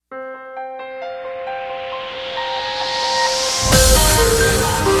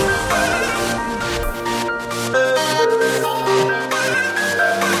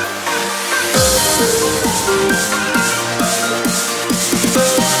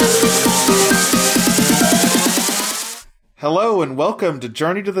Hello and welcome to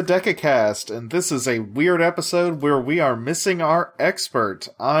Journey to the Decacast, and this is a weird episode where we are missing our expert.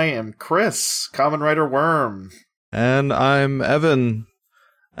 I am Chris, Kamen Rider Worm. And I'm Evan.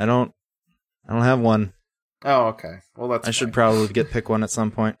 I don't have one. Oh, okay. Well, that's I should probably pick one at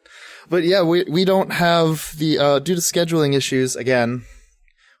some point. But yeah, we don't have the, due to scheduling issues, again,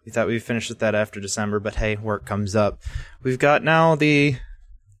 we thought we'd finish with that after December, but hey, work comes up. We've got now the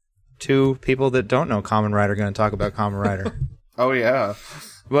two people that don't know Kamen Rider going to talk about Kamen Rider. Oh, yeah.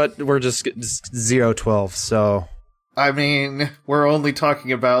 But we're just 012, so... I mean, we're only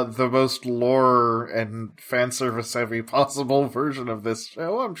talking about the most lore and fan service heavy possible version of this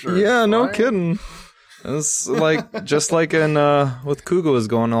show, I'm sure. Yeah, no kidding. It's like, just like in, with Kugo is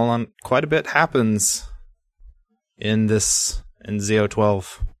going on, quite a bit happens in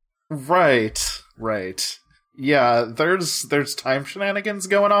ZO12. Right. Yeah, there's time shenanigans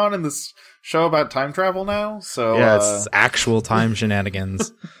going on in this show about time travel now, so... Yeah, it's actual time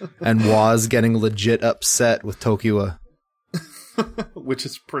shenanigans. And Woz getting legit upset with Tokiwa. Which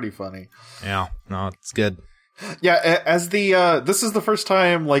is pretty funny. Yeah, no, it's good. Yeah, as this is the first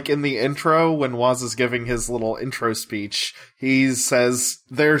time, like, in the intro, when Woz is giving his little intro speech, he says,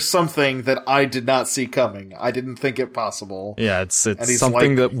 "There's something that I did not see coming. I didn't think it possible." Yeah, it's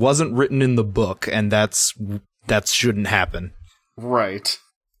something that wasn't written in the book, and that shouldn't happen. Right.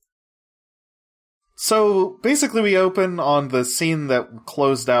 So, basically we open on the scene that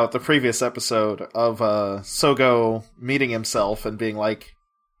closed out the previous episode of Sogo meeting himself and being like,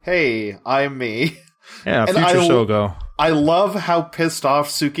 "Hey, I'm me." Yeah, and future Sogo. I love how pissed off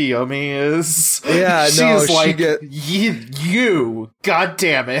Tsukiyomi is. Yeah, she's like, you, god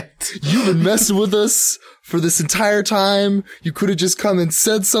damn it. You've been messing with us for this entire time. You could have just come and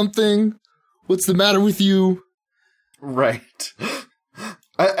said something. What's the matter with you? Right.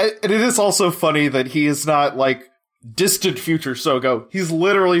 And it is also funny that he is not, like, distant future Sogo. He's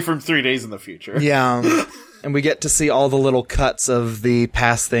literally from 3 days in the future. Yeah. And we get to see all the little cuts of the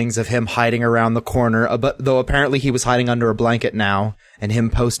past things of him hiding around the corner, but though apparently he was hiding under a blanket now, and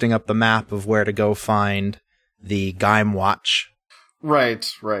him posting up the map of where to go find the Gaim watch.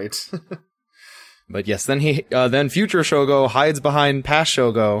 Right. But yes, then then future Shogo hides behind past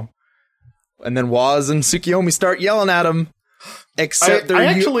Shogo, and then Woz and Tsukiyomi start yelling at him. Except I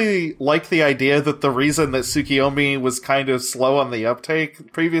actually like the idea that the reason that Tsukiyomi was kind of slow on the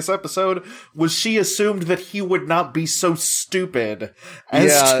uptake previous episode was she assumed that he would not be so stupid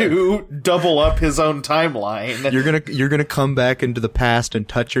as to double up his own timeline. You're gonna come back into the past and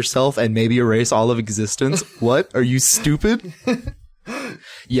touch yourself and maybe erase all of existence? What? Are you stupid?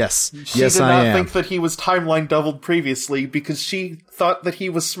 Yes. She did not think that he was timeline doubled previously because she thought that he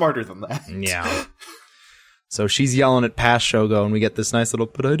was smarter than that. Yeah. So she's yelling at past Shogo, and we get this nice little,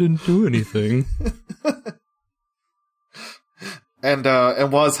 "But I didn't do anything." And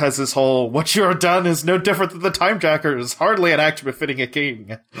Woz has this whole, "What you are done is no different than the Time Jackers, hardly an act befitting a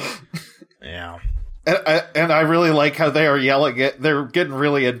king." Yeah. And I really like how they are yelling it. They're getting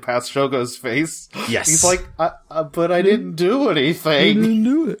really in past Shogo's face. Yes. He's like, "But I didn't do anything." I didn't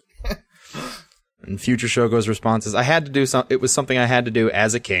do it. And future Shogo's response is, "I had to do it was something I had to do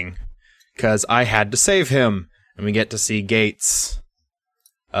as a king. Because I had to save him." And we get to see Gates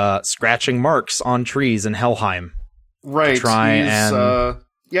scratching marks on trees in Helheim. Right. To try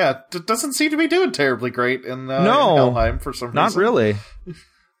doesn't seem to be doing terribly great in Helheim for some reason. Not really.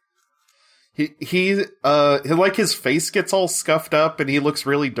 He like his face gets all scuffed up and he looks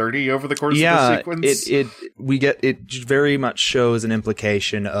really dirty over the course of the sequence. It very much shows an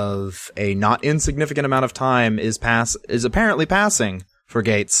implication of a not insignificant amount of time is apparently passing for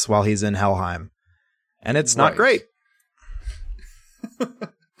Gates while he's in Helheim. And it's not great.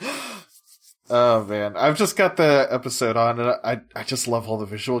 Oh, man. I've just got the episode on, and I just love all the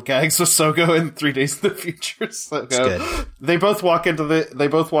visual gags with Sogo in 3 Days in the Future. Sogo. It's good. They both walk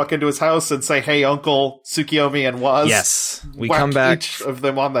into his house and say, "Hey, Uncle," Tsukiyomi and Woz. Yes. We come back. Each of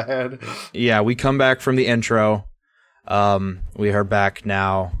them on the head. Yeah, we come back from the intro. We are back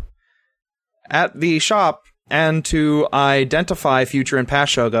now at the shop. And to identify future and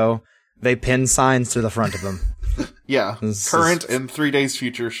past Shogo, they pin signs to the front of them. Yeah, current and 3 days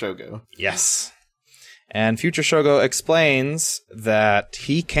future Shogo. Yes. And future Shogo explains that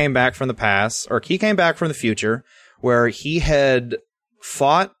he came back from the past, or he came back from the future, where he had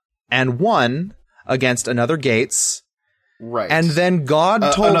fought and won against another Gates. Right. And then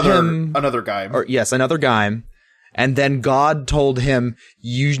God told him... Another Gaim. Another Gaim. And then God told him,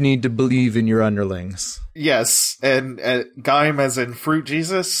 "You need to believe in your underlings." Yes, and Gaim as in Fruit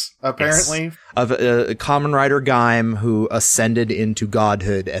Jesus, apparently. Yes. Of a Kamen Rider Gaim who ascended into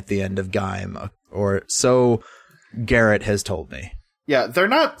godhood at the end of Gaim. Or so Garrett has told me. Yeah, they're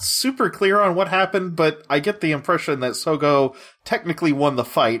not super clear on what happened, but I get the impression that Sogo technically won the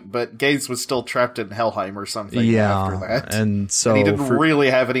fight, but Gaze was still trapped in Helheim or something after that. And so and he didn't really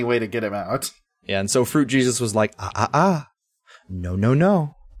have any way to get him out. Yeah, and so Fruit Jesus was like,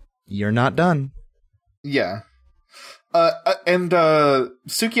 no, you're not done. Yeah. And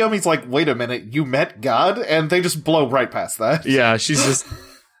Tsukiyomi's like, wait a minute, you met God? And they just blow right past that. Yeah, she's just,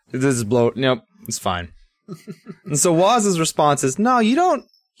 this is nope, it's fine. And so Woz's response is, no, you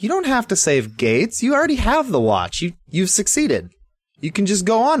don't have to save Gates. You already have the watch. You've succeeded. You can just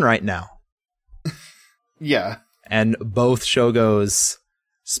go on right now. Yeah. And both Shogos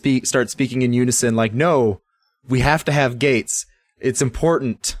start speaking in unison, like, no, we have to have Gates. It's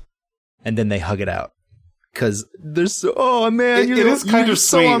important. And then they hug it out. Because there's so, oh man, it is kind of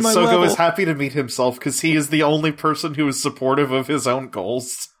so sweet. on my Sogo level. is happy to meet himself because he is the only person who is supportive of his own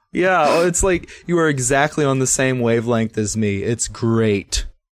goals. Yeah, it's like, you are exactly on the same wavelength as me. It's great.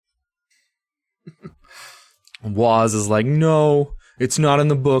 Woz is like, no, it's not in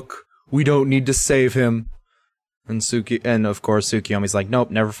the book. We don't need to save him. And of course Tsukiyomi's like, nope,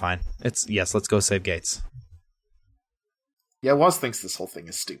 never fine. Yes, let's go save Gates. Yeah, Woz thinks this whole thing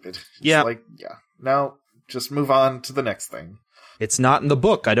is stupid. Yeah. Like, yeah, no, just move on to the next thing. It's not in the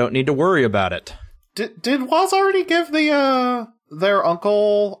book. I don't need to worry about it. Did Woz already give their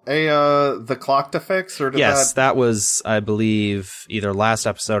uncle the clock to fix, or did that was, I believe, either last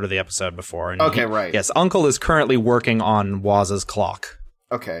episode or the episode before. And right. Yes, Uncle is currently working on Woz's clock.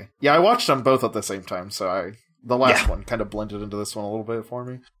 Okay. Yeah, I watched them both at the same time, so the last one kind of blended into this one a little bit for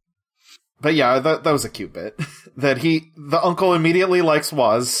me. But yeah, that was a cute bit. That the uncle immediately likes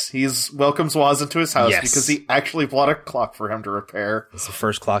Woz. He welcomes Woz into his house because he actually bought a clock for him to repair. It's the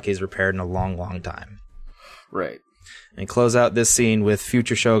first clock he's repaired in a long, long time. Right. And close out this scene with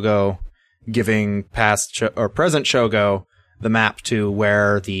future Shogo giving present Shogo the map to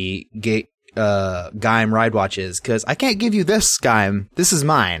where the Gaim ride watch is. Because I can't give you this, Gaim. This is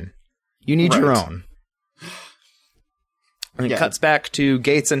mine. You need your own. And it cuts back to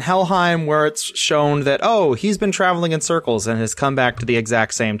Gates in Helheim, where it's shown that, he's been traveling in circles and has come back to the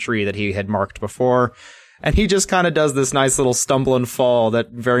exact same tree that he had marked before. And he just kind of does this nice little stumble and fall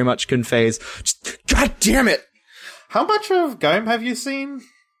that very much conveys, God damn it! How much of Gaim have you seen?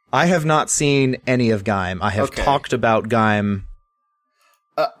 I have not seen any of Gaim. I have talked about Gaim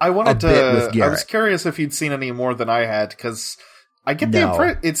I wanted a bit with Garrett. I was curious if you'd seen any more than I had, because I get the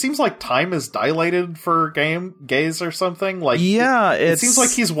impression it seems like time is dilated for Gaze or something. Like, it seems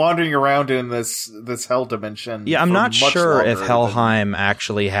like he's wandering around in this hell dimension. Yeah, I'm not sure if Helheim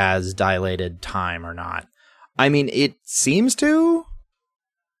actually has dilated time or not. I mean, it seems to.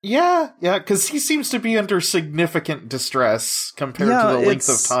 Yeah, because he seems to be under significant distress compared to the length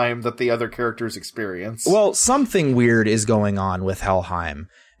of time that the other characters experience. Well, something weird is going on with Helheim,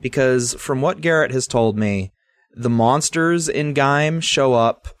 because from what Garrett has told me, the monsters in Gaim show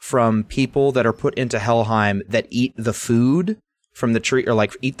up from people that are put into Helheim that eat the food from the tree, or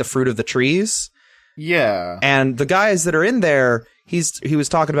like eat the fruit of the trees. Yeah. And the guys that are in there, he was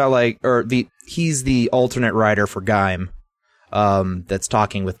talking about he's the alternate writer for Gaim. That's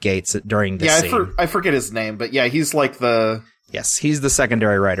talking with Gates during this scene. I forget his name, but yeah, he's like Yes, he's the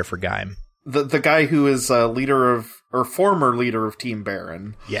secondary writer for Gaim. The guy who is former leader of Team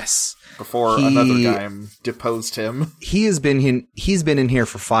Baron. Yes. Before another Gaim deposed him. He's been in here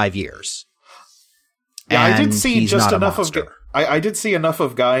for 5 years. Yeah, I did see just enough of I did see enough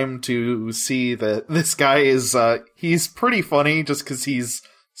of Gaim to see that this guy is he's pretty funny just because he's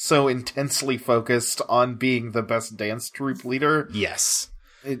so intensely focused on being the best dance troupe leader. Yes.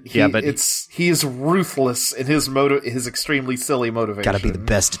 He is ruthless in his extremely silly motivation. Gotta be the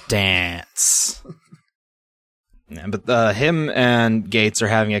best dance. Yeah, but him and Gates are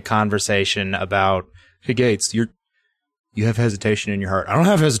having a conversation about, hey Gates, you have hesitation in your heart. I don't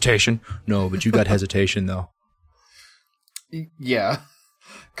have hesitation. No, but you got hesitation though. Yeah.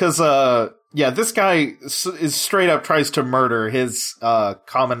 Because, this guy is straight up tries to murder his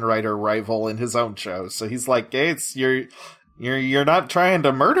common writer rival in his own show. So he's like, Gates, you're not trying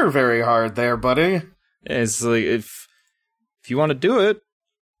to murder very hard there, buddy. It's like, if you want to do it,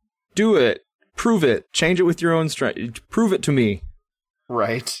 do it. Prove it. Change it with your own strength. Prove it to me.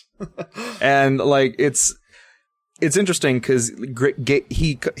 Right. And like it's interesting because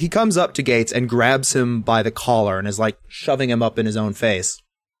he comes up to Gates and grabs him by the collar and is like shoving him up in his own face.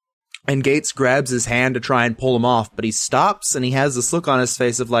 And Gates grabs his hand to try and pull him off, but he stops and he has this look on his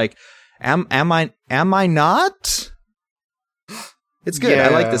face of like, am I not? It's good. Yeah. I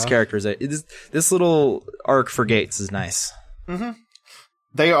like this character. This little arc for Gates is nice. Mm-hmm.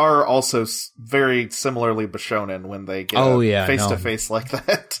 They are also very similarly Bishonen when they get face-to-face like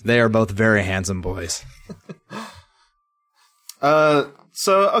that. They are both very handsome boys.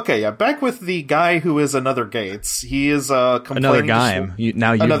 Back with the guy who is another Gates. He is complaining. Another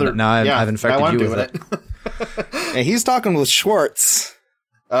Gaim. I've infected you with it. And he's talking with Schwartz.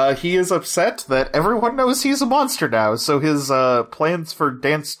 He is upset that everyone knows he's a monster now, so his plans for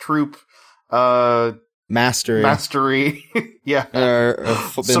dance troupe mastery,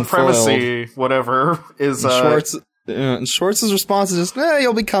 supremacy, whatever, is Schwartz. Schwartz's response is just,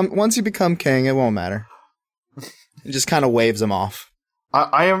 once you become king, it won't matter. He just kind of waves him off.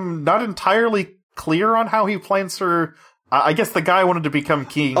 I am not entirely clear on how he plans for. I guess the guy wanted to become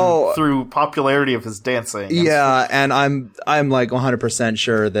king through popularity of his dancing. Yeah, and I'm like 100%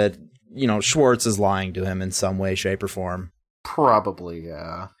 sure that, Schwartz is lying to him in some way, shape, or form. Probably,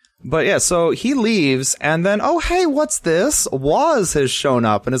 yeah. But yeah, so he leaves, and then, hey, what's this? Woz has shown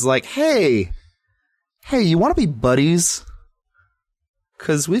up and is like, hey, you want to be buddies?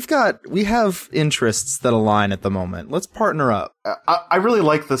 Because we have interests that align at the moment. Let's partner up. I really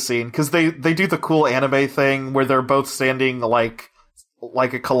like this scene, because they do the cool anime thing where they're both standing like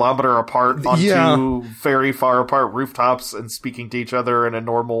a kilometer apart on two very far apart rooftops and speaking to each other in a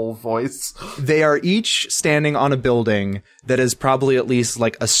normal voice. They are each standing on a building that is probably at least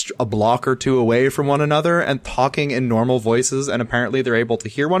like a block or two away from one another and talking in normal voices, and apparently they're able to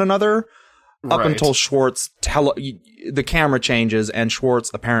hear one another. Up until Schwartz the camera changes and Schwartz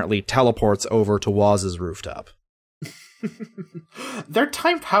apparently teleports over to Woz's rooftop. Their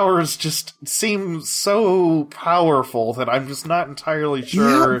time powers just seem so powerful that I'm just not entirely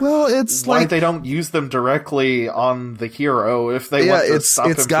sure it's why they don't use them directly on the hero if they want to stop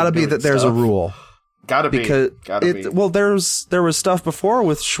him. It's gotta be that there's a rule. Gotta be. Well, there was stuff before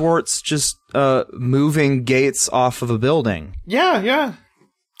with Schwartz just moving Gates off of a building. Yeah.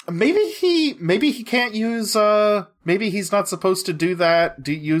 Maybe he can't use, maybe he's not supposed to do that,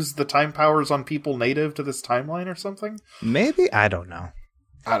 use the time powers on people native to this timeline or something? Maybe? I don't know.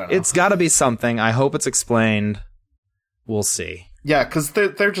 It's gotta be something. I hope it's explained. We'll see. Yeah, because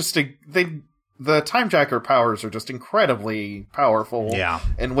they're just, the Timejacker powers are just incredibly powerful. Yeah.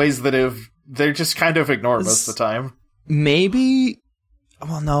 In ways that they're just kind of ignored most of the time. Maybe,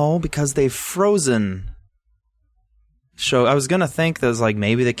 well, no, because they've frozen I was gonna think that like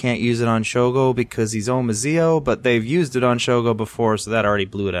maybe they can't use it on Shogo because he's Omazeo, but they've used it on Shogo before, so that already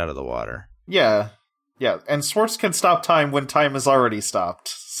blew it out of the water. Yeah, and Schwartz can stop time when time is already stopped.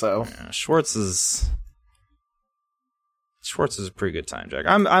 So Schwartz is a pretty good time jack.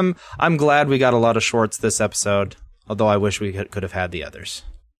 I'm glad we got a lot of Schwartz this episode, although I wish we could have had the others.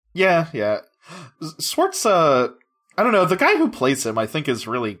 Yeah. Schwartz, I don't know. The guy who plays him, I think, is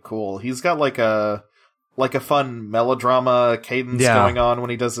really cool. He's got like a fun melodrama cadence going on when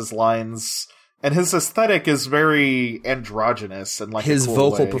he does his lines. And his aesthetic is very androgynous and like his a cool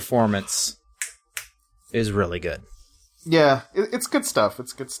vocal way. Performance is really good. Yeah, it's good stuff.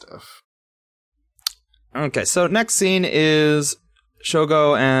 Okay, so next scene is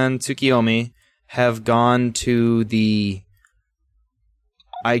Shogo and Tsukiyomi have gone to the,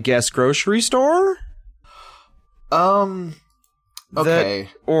 I guess, grocery store? Okay.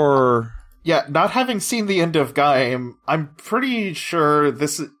 Yeah, not having seen the end of Gaim, I'm pretty sure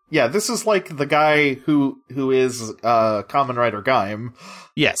this is like the guy who is Kamen Rider Gaim.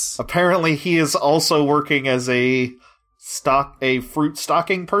 Yes. Apparently he is also working as a fruit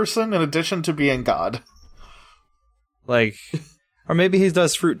stocking person in addition to being God. Like, or maybe he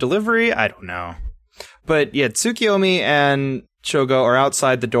does fruit delivery, I don't know. But yeah, Tsukiyomi and Shogo are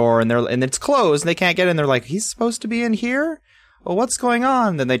outside the door and it's closed and they can't get in. They're like, he's supposed to be in here? Well, what's going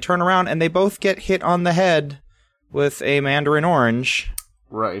on? Then they turn around and they both get hit on the head with a mandarin orange.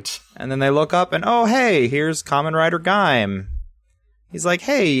 Right. And then they look up and, oh, hey, here's Kamen Rider Gaim. He's like,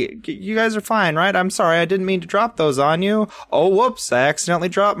 hey, you guys are fine, right? I'm sorry, I didn't mean to drop those on you. Oh, whoops, I accidentally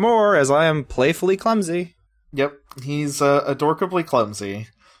dropped more as I am playfully clumsy. Yep, he's adorably clumsy.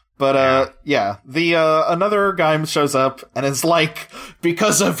 But, another Gaim shows up and is like,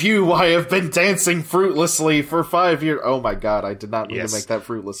 because of you, I have been dancing fruitlessly for 5 years. Oh my god, I did not mean to make that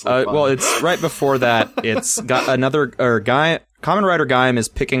fruitlessly fun. Well, it's right before that. It's got Kamen Rider Gaim is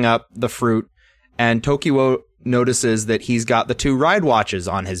picking up the fruit, and Tokyo notices that he's got the 2 ride watches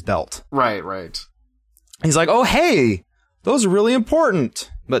on his belt. Right. He's like, oh, hey, those are really important.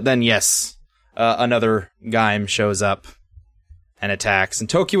 But then, another Gaim shows up and attacks, and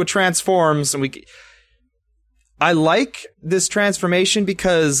Tokyo transforms, and I like this transformation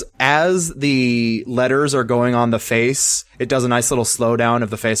because as the letters are going on the face, it does a nice little slowdown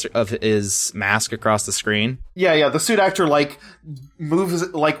of the face of his mask across the screen. Yeah. The suit actor moves,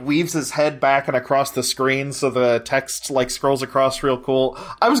 weaves his head back and across the screen so the text scrolls across real cool.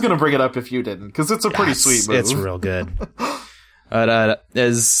 I was gonna bring it up if you didn't, because it's a pretty sweet move. It's real good.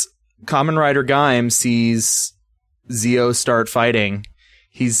 As Kamen Rider Gaim sees Zio start fighting,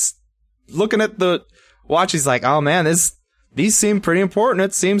 he's looking at the watch. He's like, oh man, these seem pretty important.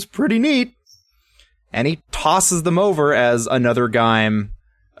 It seems pretty neat. And he tosses them over as another Gaim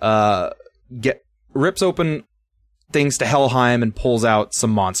rips open things to Helheim and pulls out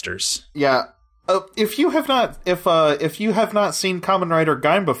some monsters. Yeah. If you have not seen Kamen Rider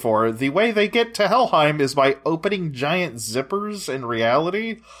Gaim before, the way they get to Helheim is by opening giant zippers. In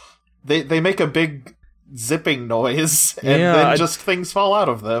reality, they make a big zipping noise, and then just things fall out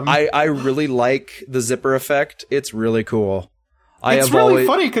of them. I really like the zipper effect. It's really cool. It's really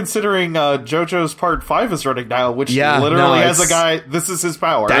funny considering JoJo's Part 5 is running now, which literally has a guy, this is his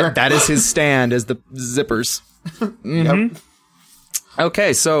power. That is his stand, is the zippers. Mm-hmm. Yep.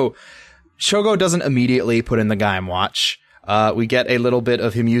 Okay, so Shogo doesn't immediately put in the Gaim Watch. We get a little bit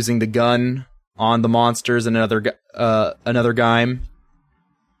of him using the gun on the monsters and another Gaim.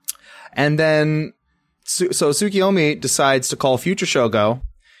 And then so Tsukiyomi decides to call Future Shogo,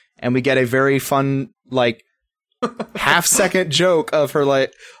 and we get a very fun, half-second joke of her,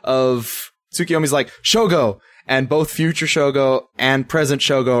 of Tsukiyomi's Shogo, and both Future Shogo and Present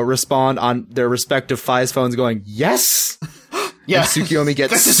Shogo respond on their respective Fi's phones going, yes! Yeah. And Tsukiyomi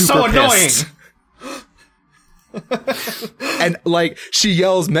gets this is super so pissed. Annoying! And, she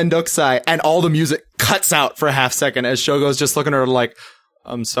yells Mendokusai, and all the music cuts out for a half-second as Shogo's just looking at her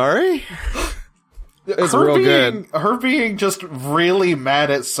I'm sorry? It's real good. Her being just really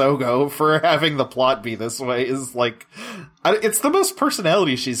mad at Sogo for having the plot be this way is it's the most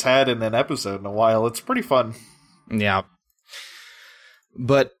personality she's had in an episode in a while. It's pretty fun. Yeah.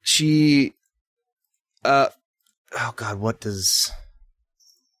 But she, oh god, what does...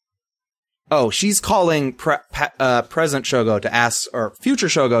 Oh, she's calling Present Shogo to ask, or Future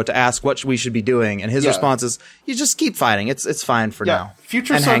Shogo to ask what we should be doing, and his response is, "You just keep fighting. It's fine for now."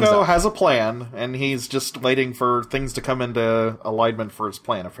 Future Shogo has a plan, and he's just waiting for things to come into alignment for his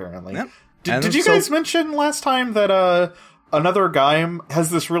plan. Apparently, yep. Did you guys mention last time that another Gaim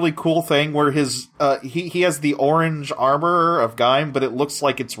has this really cool thing where his he has the orange armor of Gaim, but it looks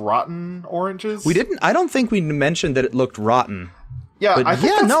like it's rotten oranges? We didn't. I don't think we mentioned that it looked rotten. Yeah, but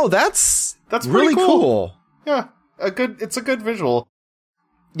that's really cool. Yeah, it's a good visual.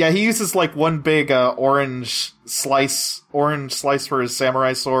 Yeah, he uses one big orange slice for his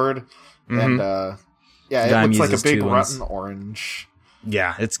samurai sword, and it looks like a big rotten orange.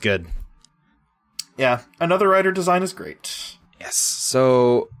 Yeah, it's good. Yeah, another rider design is great. Yes.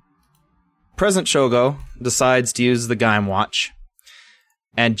 So, Present Shogo decides to use the Gaim Watch.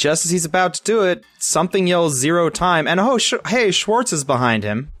 And just as he's about to do it, something yells 0 time, and hey, Schwartz is behind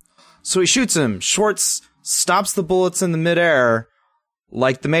him. So he shoots him. Schwartz stops the bullets in the midair,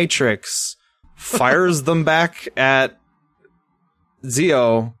 like the Matrix, fires them back at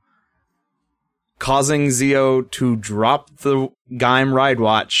Zio, causing Zio to drop the Gaim Ride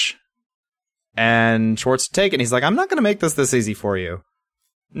Watch, and Schwartz to take it. And he's like, I'm not going to make this easy for you.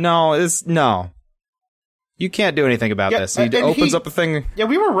 No. You can't do anything about this. He opens up a thing. Yeah,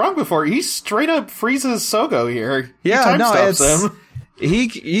 we were wrong before. He straight up freezes Sogo here. Yeah, him.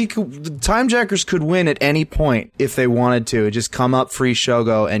 The Timejackers could win at any point if they wanted to. Just come up, free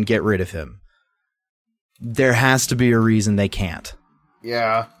Shogo, and get rid of him. There has to be a reason they can't.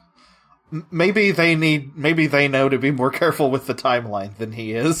 Yeah. Maybe they know to be more careful with the timeline than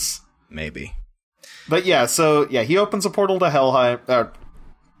he is. Maybe. But he opens a portal to Helheim.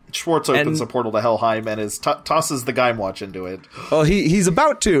 Schwartz opens a portal to Helheim and tosses the Gaim Watch into it. Well, he's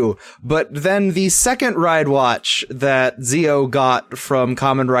about to, but then the second Ride Watch that Zio got from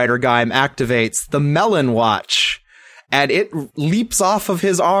Kamen Rider Gaim activates, the Melon Watch, and it leaps off of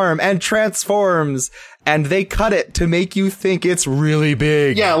his arm and transforms, and they cut it to make you think it's really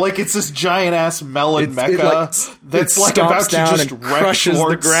big. Yeah, it's this giant-ass melon mecha that's about to just and crushes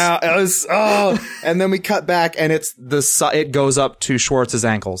the ground. And then we cut back, and it goes up to Schwartz's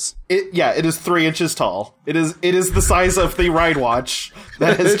ankles. It is 3 inches tall. It is the size of the Ride Watch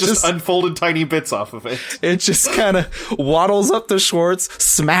that has just unfolded tiny bits off of it. It just kind of waddles up to Schwartz,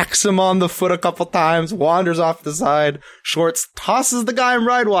 smacks him on the foot a couple times, wanders off the side. Schwartz tosses the Gaim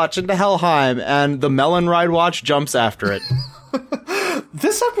Ride Watch into Helheim, and the Melon Ride Watch jumps after it.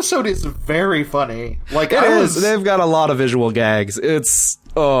 This episode is very funny. They've got a lot of visual gags.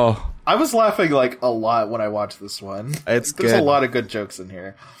 I I was laughing like a lot when I watched this one. It's There's good. a lot of good jokes in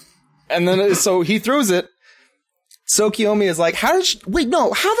here. And then, so he throws it. Tsukiyomi is like, how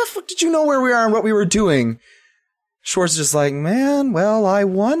the fuck did you know where we are and what we were doing? Schwartz is just like, man, well, I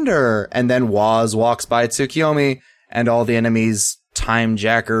wonder. And then Woz walks by Tsukiyomi and all the enemies time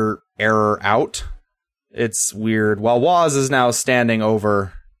jacker error out. It's weird. While Woz is now standing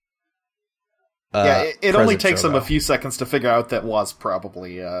over. It only takes Shogo. him a few seconds to figure out that Woz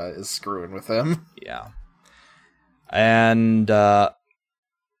probably is screwing with him. Yeah. And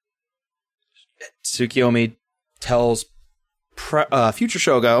Tsukiyomi tells Future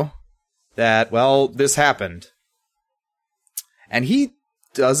Shogo that, well, this happened. And he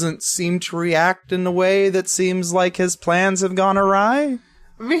doesn't seem to react in a way that seems like his plans have gone awry.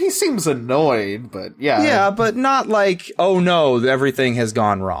 I mean, he seems annoyed, but yeah. Yeah, but not like, oh no, everything has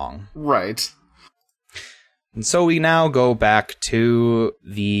gone wrong. Right. And so we now go back to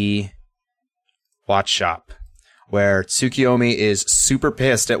the watch shop, where Tsukiyomi is super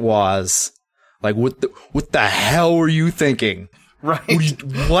pissed at Woz. Like, what the hell were you thinking? Right.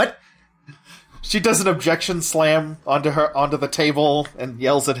 What? She does an objection slam onto the table and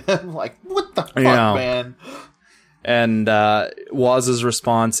yells at him like, "What the fuck, Yeah. man?" And Woz's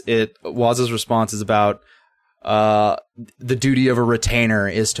response is about the duty of a retainer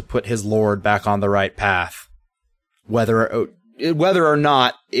is to put his lord back on the right path, whether or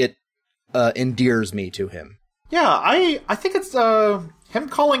not it endears me to him. Yeah, I think it's him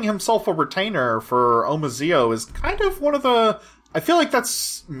calling himself a retainer for Omazeo is kind of one of the. I feel like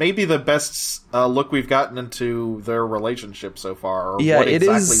that's maybe the best look we've gotten into their relationship so far. Or Yeah, what it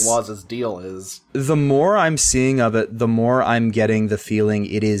exactly is. Woz's deal is. The more I'm seeing of it, the more I'm getting the feeling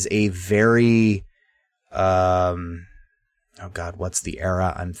it is a very, oh god, what's the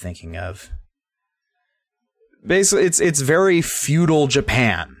era I'm thinking of? Basically, it's very feudal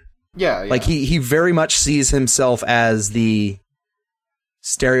Japan. Yeah. Like he very much sees himself as the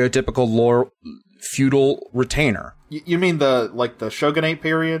stereotypical feudal retainer. You mean the shogunate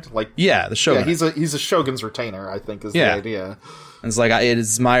period? Like Yeah, the shogunate. Yeah, he's a shogun's retainer, I think is the idea. And it's like, it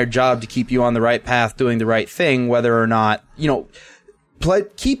is my job to keep you on the right path, doing the right thing, whether or not,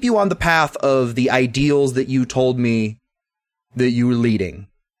 keep you on the path of the ideals that you told me that you were leading,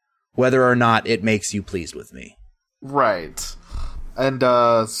 whether or not it makes you pleased with me. Right. And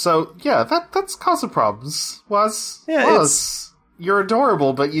so yeah, that's causing problems. Woz, you're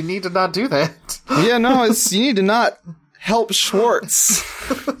adorable, but you need to not do that. Yeah, no, you need to not help Schwartz.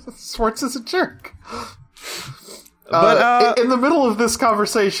 Schwartz is a jerk. But in the middle of this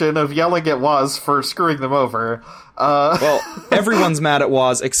conversation of yelling at Woz for screwing them over, well, everyone's mad at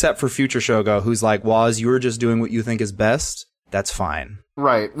Woz except for Future Shogo, who's like, Woz, you were just doing what you think is best. That's fine.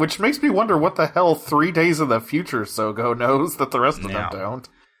 Right, which makes me wonder what the hell 3 days in the future Sogo knows that the rest of them don't.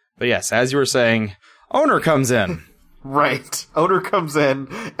 But yes, as you were saying, Owner comes in. Right. Owner comes in,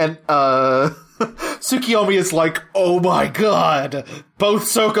 and Tsukiyomi is like, "Oh my god, both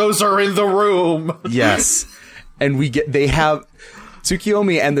Sogos are in the room." Yes. And they have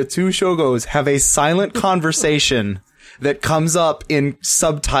Tsukiyomi and the two Shogos have a silent conversation that comes up in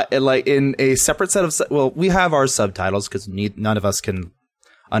in a separate set of we have our subtitles because none of us can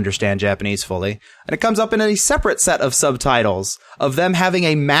understand Japanese fully, and it comes up in a separate set of subtitles of them having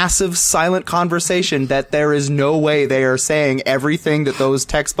a massive silent conversation that there is no way they are saying everything that those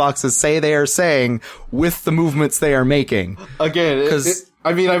text boxes say they are saying with the movements they are making. Again,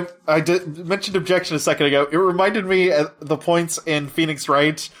 I did mentioned objection a second ago. It reminded me at the points in Phoenix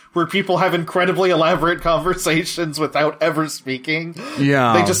Wright where people have incredibly elaborate conversations without ever speaking.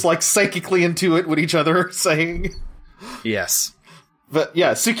 Yeah. They just psychically intuit what each other are saying. Yes. But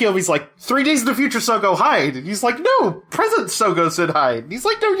yeah, Tsukiyomi's like, 3 days in the future, Sogo, hide. And he's like, no, present Sogo should hide. And he's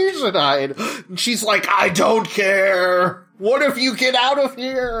like, no, you should hide. And she's like, I don't care. What if you get out of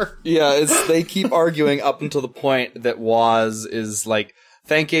here? Yeah, they keep arguing up until the point that Woz is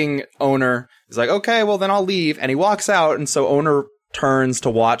thanking Owner. He's like, okay, well then I'll leave. And he walks out, and so Owner turns to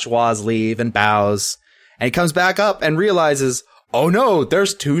watch Woz leave and bows. And he comes back up and realizes, oh no,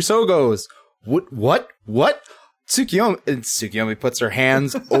 there's two Sogos. What? Tsukiyomi puts her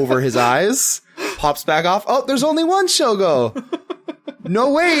hands over his eyes, pops back off. Oh, there's only one Shogo.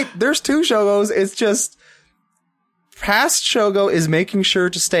 No, wait, there's two Shogos. It's just past Shogo is making sure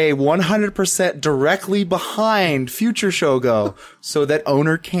to stay 100% directly behind future Shogo so that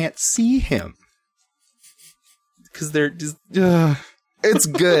Owner can't see him. Because they're just... it's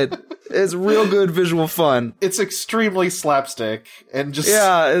good. It's real good visual fun. It's extremely slapstick and just...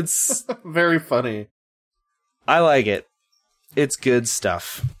 Yeah, it's... very funny. I like it. It's good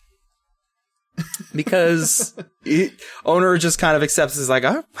stuff. Because owner just kind of accepts. Is like,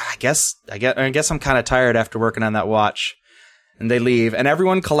 oh, I guess I'm kind of tired after working on that watch, and they leave, and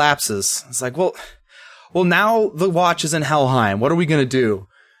everyone collapses. It's like, well, now the watch is in Helheim. What are we gonna do?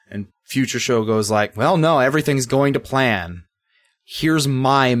 And Future Show goes like, well, no, everything's going to plan. Here's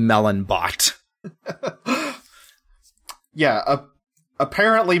my melon bot. Yeah,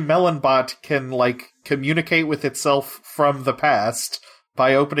 apparently Melonbot can, like, communicate with itself from the past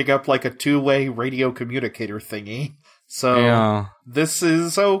by opening up, like, a two-way radio communicator thingy. So, This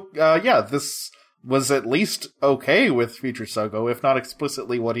is, this was at least okay with Future Sogo, if not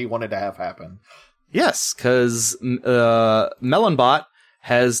explicitly what he wanted to have happen. Yes, because Melonbot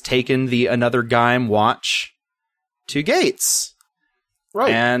has taken the Another Gaim watch to Gates.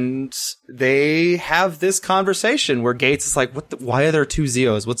 Right. And they have this conversation where Gates is like, why are there two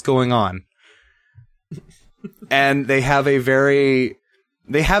Zeos? What's going on? And they have a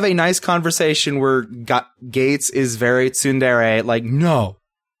nice conversation where Gates is very tsundere, like, no.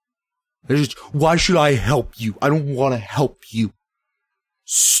 Why should I help you? I don't want to help you.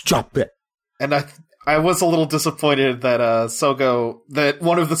 Stop it. And I was a little disappointed that that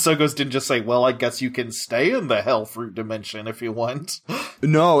one of the Sogos didn't just say, well, I guess you can stay in the Hell Fruit dimension if you want.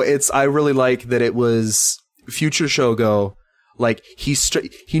 No, I really like that it was Future Shogo. Like, he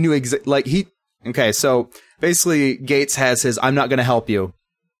knew okay, so basically Gates has his, I'm not going to help you.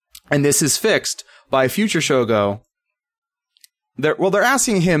 And this is fixed by Future Shogo. They're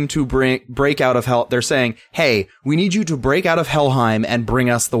asking him to break out of Hell. They're saying, hey, we need you to break out of Helheim and bring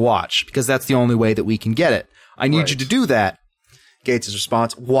us the watch, because that's the only way that we can get it. I need you to do that. Gates'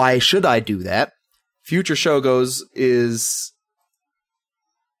 response, why should I do that? Future Shogo's is,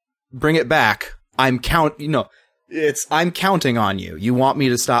 bring it back. I'm counting on you. You want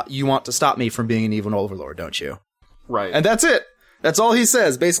to stop me from being an evil overlord, don't you? Right. And that's it. That's all he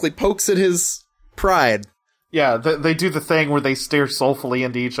says. Basically pokes at his pride. Yeah, they do the thing where they stare soulfully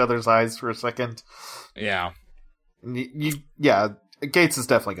into each other's eyes for a second. Yeah. Gates is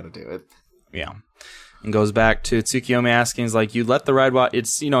definitely going to do it. Yeah. And goes back to Tsukiyomi asking, is like, you let the ride watch,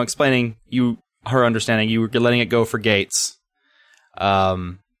 it's, explaining her understanding, you were letting it go for Gates.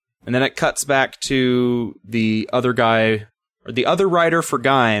 And then it cuts back to the other guy, or the other rider for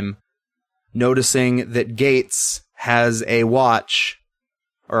Gaim, noticing that Gates has a watch,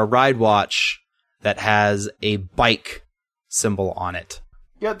 or a ride watch, that has a bike symbol on it.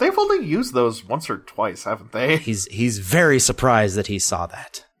 Yeah, they've only used those once or twice, haven't they? He's very surprised that he saw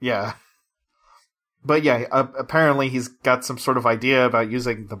that. Yeah. But yeah, apparently he's got some sort of idea about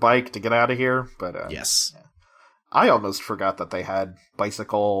using the bike to get out of here. But yes. Yeah. I almost forgot that they had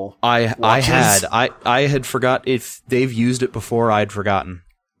bicycle watches. I had forgot if they've used it before. I'd forgotten.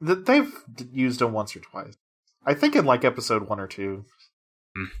 They've used them once or twice. I think in like episode 1 or 2.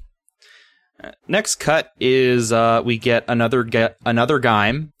 Next cut is we get another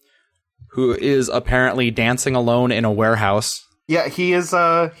Gaim who is apparently dancing alone in a warehouse. Yeah, he is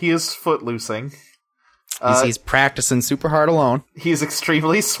footloosing. He's practicing super hard alone. He's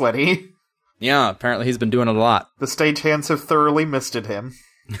extremely sweaty. Yeah, apparently he's been doing it a lot. The stagehands have thoroughly misted him.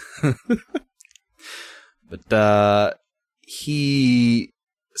 But he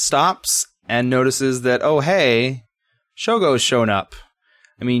stops and notices that, oh hey, Shogo's shown up.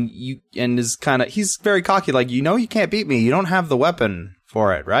 I mean, he's very cocky, like, you can't beat me. You don't have the weapon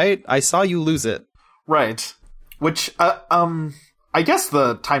for it, right? I saw you lose it. Right. Which, I guess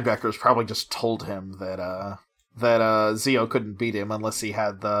the Time Deckers probably just told him that Zeo couldn't beat him unless he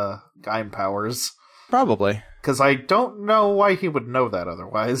had the Gaim powers. Probably. Because I don't know why he would know that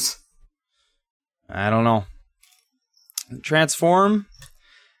otherwise. I don't know. Transform.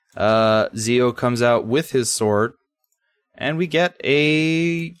 Zeo comes out with his sword. And we get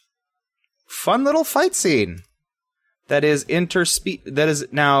a fun little fight scene that is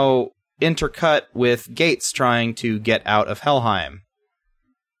now intercut with Gates trying to get out of Helheim.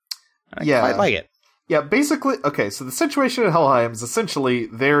 I quite like it. Yeah, basically, okay, so the situation at Helheim is essentially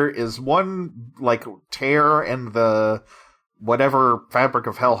there is one, like, tear in the whatever fabric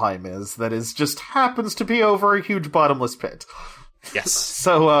of Helheim is that is just happens to be over a huge bottomless pit. Yes.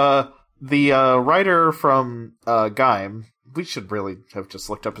 So, the writer from Gaim, we should really have just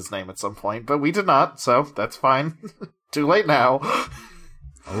looked up his name at some point, but we did not, so that's fine. Too late now.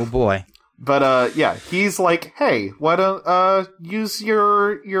 Oh boy. But yeah, he's like, hey, why don't use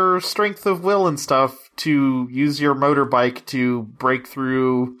your strength of will and stuff to use your motorbike to break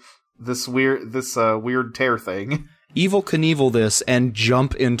through this weird tear thing. Evel Knievel this and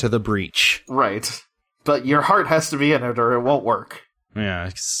jump into the breach. Right. But your heart has to be in it or it won't work. Yeah,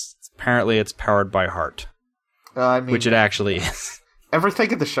 apparently it's powered by heart. I mean, which it actually is.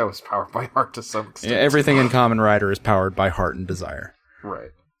 Everything in the show is powered by heart to some extent. Yeah, everything in Kamen Rider is powered by heart and desire.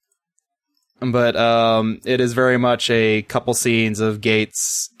 Right. But it is very much a couple scenes of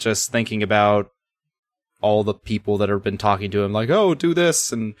Gates just thinking about all the people that have been talking to him, like, oh, do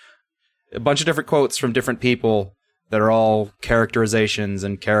this, and a bunch of different quotes from different people that are all characterizations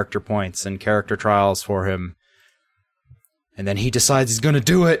and character points and character trials for him. And then he decides he's going to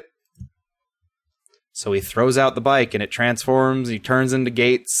do it. So he throws out the bike and it transforms. He turns into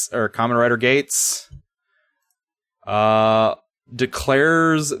Gates, or Kamen Rider Gates.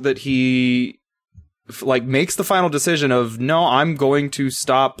 Declares that he makes the final decision of, no, I'm going to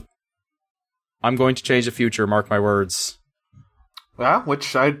stop. I'm going to change the future. Mark my words. Yeah,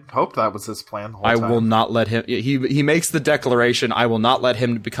 which I hope that was his plan the whole I time. will not let him. He makes the declaration. I will not let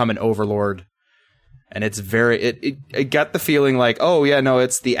him become an overlord. And it's very. It got the feeling like, oh yeah, no,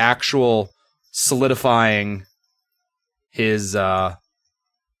 it's the actual solidifying his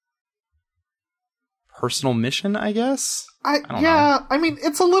personal mission, I guess. I don't know. I mean,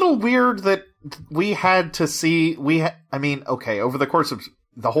 it's a little weird that we had to see. Over the course of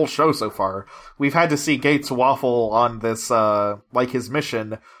the whole show so far, we've had to see Gates waffle on this, his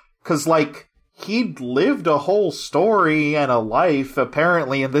mission, because, he'd lived a whole story and a life,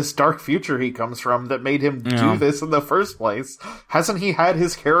 apparently, in this dark future he comes from that made him do this in the first place. Hasn't he had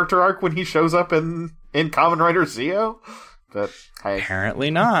his character arc when he shows up in Kamen Rider Zeo? But, hey.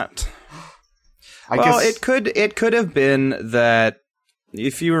 Apparently not. I guess it could have been that,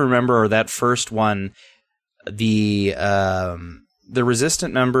 if you remember that first one, the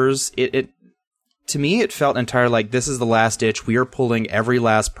resistant members, to me, it felt entirely like this is the last ditch. We are pulling every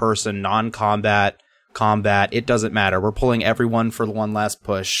last person, non-combat, combat. It doesn't matter. We're pulling everyone for the one last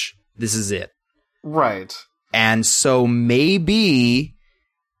push. This is it. Right. And so maybe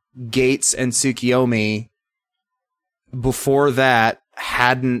Gates and Tsukiyomi, before that,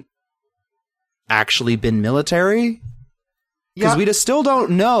 hadn't actually been military. Because we just still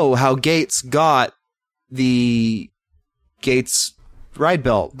don't know how Gates got the Gates ride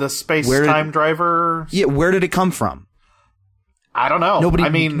belt. The space-time driver? Yeah, where did it come from? I don't know.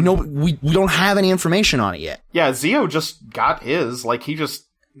 We don't have any information on it yet. Yeah, Zeo just got his.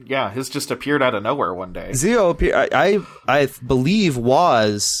 His just appeared out of nowhere one day. Zeo, I believe,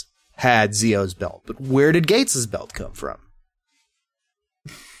 had Zeo's belt. But where did Gates' belt come from?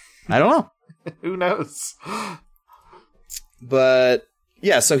 I don't know. Who knows? But,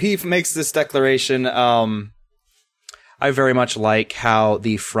 yeah, so he makes this declaration. I very much like how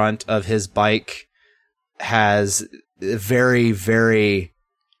the front of his bike has very, very...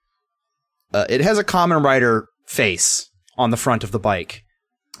 it has a Kamen Rider face on the front of the bike,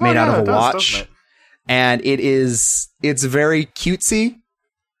 made out of a watch. And it's very cutesy.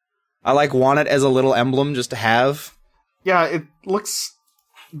 I want it as a little emblem just to have. Yeah, it looks...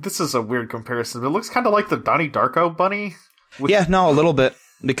 This is a weird comparison, but it looks kind of like the Donnie Darko bunny. Yeah, no, a little bit.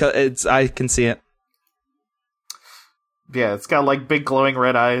 Because I can see it. Yeah, it's got big glowing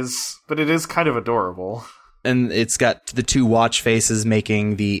red eyes, but it is kind of adorable. And it's got the two watch faces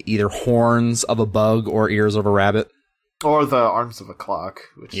making the either horns of a bug or ears of a rabbit. Or the arms of a clock,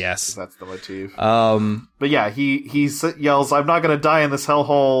 which yes, that's the motif. But yeah, he yells, "I'm not gonna die in this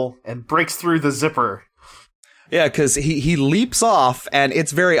hellhole," and breaks through the zipper. Yeah, because he leaps off, and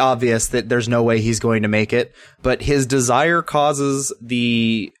it's very obvious that there's no way he's going to make it, but his desire causes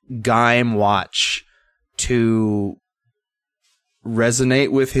the Gaim watch to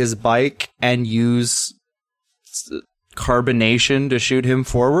resonate with his bike and use carbonation to shoot him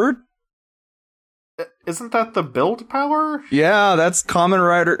forward. Isn't that the build power? Yeah, that's Kamen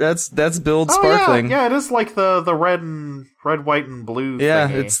Rider. That's build sparkling. Yeah, it is like the red, white, and blue. Yeah,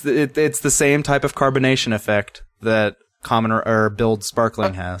 thingy. it's the same type of carbonation effect that build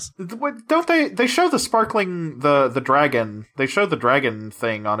sparkling has. Don't they show the sparkling the dragon? They show the dragon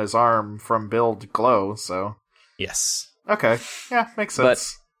thing on his arm from build glow. So yes. Okay. Yeah, makes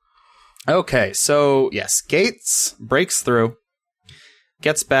sense. But, okay, so yes, Gates breaks through,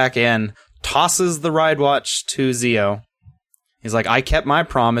 gets back in, tosses the ride watch to Zeo. He's like, I kept my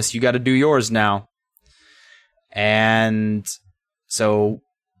promise, you gotta do yours now. And so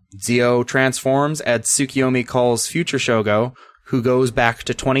Zeo transforms as Tsukiyomi calls Future Shogo, who goes back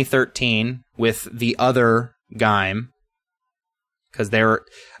to 2013 with the other Gaim. Because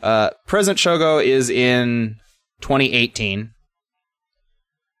present Shogo is in 2018.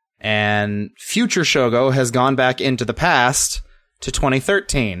 And Future Shogo has gone back into the past to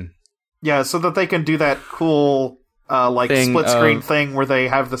 2013. Yeah, so that they can do that cool split screen thing where they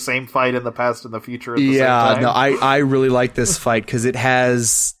have the same fight in the past and the future at the same time. Yeah, no, I really like this fight because it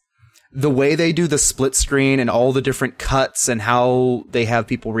has the way they do the split screen and all the different cuts and how they have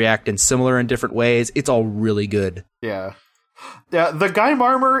people react in similar and different ways, it's all really good. Yeah. Yeah, the Gaim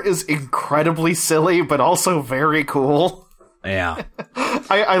armor is incredibly silly, but also very cool. Yeah.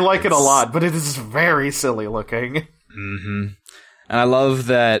 I like it a lot, but it is very silly looking. Mm-hmm. And I love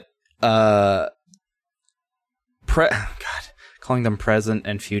that, God, calling them present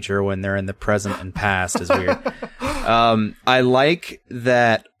and future when they're in the present and past is weird. I like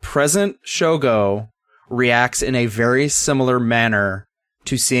that present Shogo reacts in a very similar manner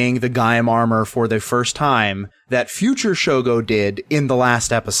to seeing the Gaim armor for the first time that future Shogo did in the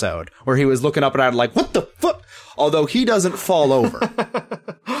last episode, where he was looking up at it like, what the fuck? Although he doesn't fall over.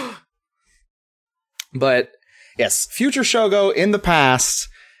 But yes, future Shogo in the past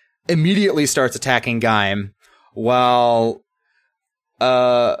immediately starts attacking Gaim, while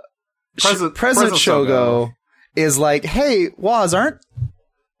present Shogo is like, hey, Woz, aren't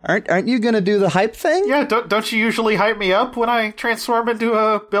you gonna do the hype thing? Yeah, don't you usually hype me up when I transform into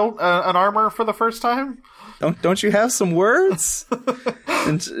an armor for the first time? Don't you have some words?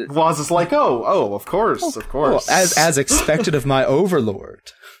 And Woz is like, oh, of course. Well, as expected of my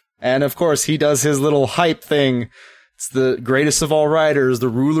overlord. And of course, he does his little hype thing. It's the greatest of all riders, the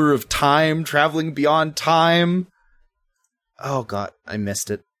ruler of time, traveling beyond time. Oh god, I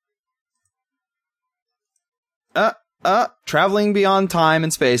missed it. Traveling beyond time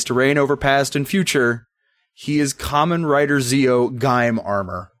and space to reign over past and future. He is Kamen Rider Zeo Gaim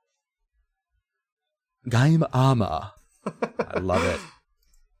armor. Gaim Ama. I love it.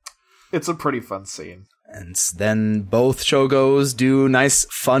 It's a pretty fun scene. And then both Shogos do nice,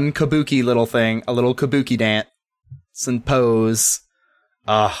 fun kabuki little thing, a little kabuki dance and pose.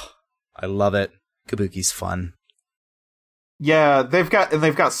 I love it. Kabuki's fun. Yeah, they've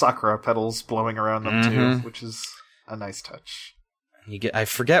got Sakura petals blowing around them too, which is a nice touch. I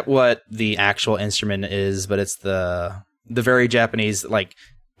forget what the actual instrument is, but it's the very Japanese, like,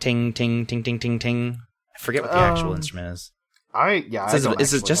 ting ting ting ting ting ting. I forget what the actual instrument is.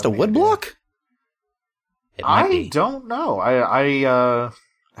 Is it just a wood block? I don't know. I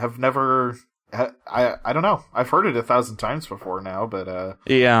have never. I don't know. I've heard it 1,000 times before now, but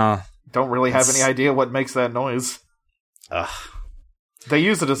yeah, don't really have any idea what makes that noise. Ugh. They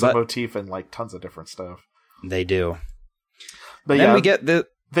use it as a motif in like tons of different stuff. They do. But then we get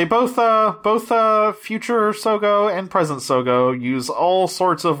they both future Sogo and present Sogo use all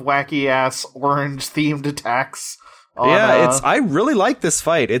sorts of wacky ass orange themed attacks. I really like this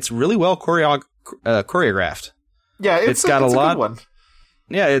fight. It's really well choreographed. Yeah, it's got a good one.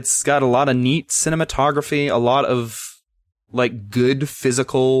 Yeah, it's got a lot of neat cinematography, a lot of like good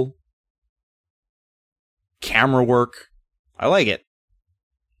physical camera work. I like it.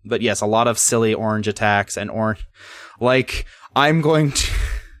 But yes, a lot of silly orange attacks and orange. Like, I'm going to.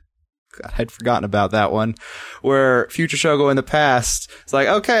 God, I'd forgotten about that one. Where Future Shogo in the past is like,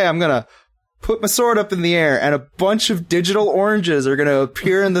 okay, I'm gonna put my sword up in the air and a bunch of digital oranges are gonna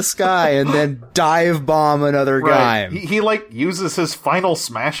appear in the sky and then dive bomb another guy. He like uses his final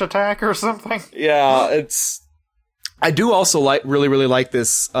smash attack or something. Yeah, it's. I do also really like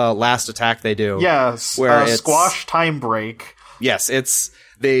this last attack they do. Yeah, where squash time break. Yes,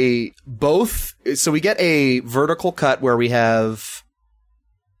 they both. So we get a vertical cut where we have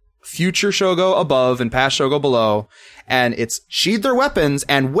future Shogo above and past Shogo below, and it's sheathe their weapons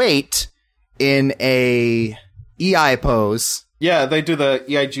and wait in a EI pose. Yeah, they do the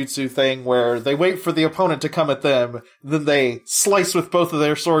EI Jutsu thing where they wait for the opponent to come at them, then they slice with both of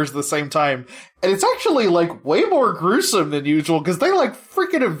their swords at the same time. And it's actually, like, way more gruesome than usual, because they, like,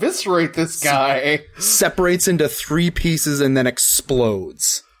 freaking eviscerate this guy. Separates into 3 pieces and then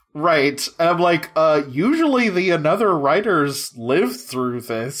explodes. Right. And I'm like, usually the other writers live through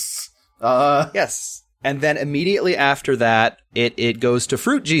this. Yes. And then immediately after that, it goes to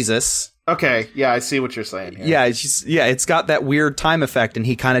Fruit Jesus. Okay, yeah, I see what you're saying here. Yeah, it's got that weird time effect, and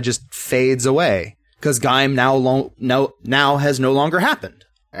he kind of just fades away because Gaim now has no longer happened.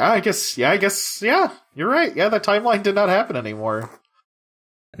 I guess, you're right. Yeah, the timeline did not happen anymore.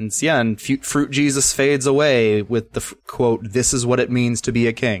 And Fruit Jesus fades away with the quote, "This is what it means to be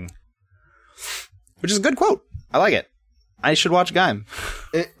a king," which is a good quote. I like it. I should watch Gaim.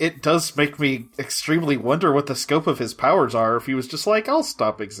 It does make me extremely wonder what the scope of his powers are if he was just like, I'll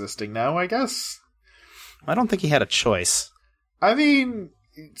stop existing now, I guess. I don't think he had a choice. I mean,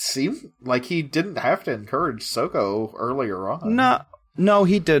 it seemed like he didn't have to encourage Soko earlier on. No,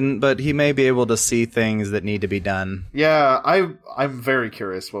 he didn't, but he may be able to see things that need to be done. Yeah, I'm very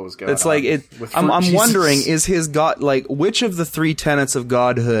curious what was going on. It's like, I'm wondering, is his God, like, which of the 3 tenets of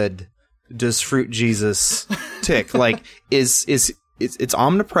godhood does Fruit Jesus tick? Like, is it's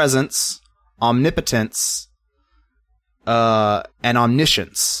omnipresence, omnipotence, and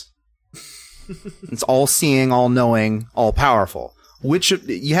omniscience. It's all seeing, all knowing, all powerful. Which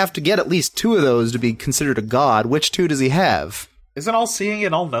you have to get at least 2 of those to be considered a god. Which 2 does he have? Isn't all seeing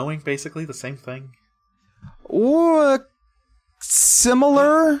and all knowing basically the same thing?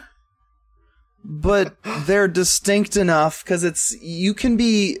 Similar, but they're distinct enough because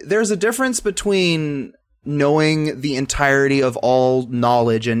there's a difference between knowing the entirety of all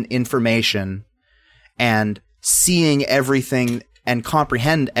knowledge and information and seeing everything and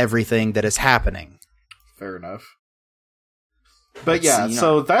comprehend everything that is happening. Fair enough. But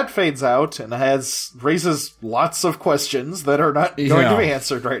so that fades out and raises lots of questions that are not going to be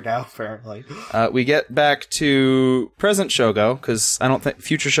answered right now, apparently. We get back to present Shogo, because I don't think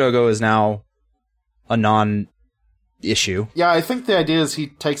future Shogo is now a non-issue. Yeah, I think the idea is he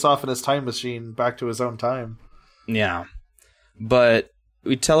takes off in his time machine back to his own time. Yeah. But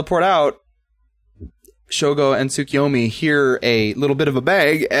we teleport out. Shogo and Tsukiyomi hear a little bit of a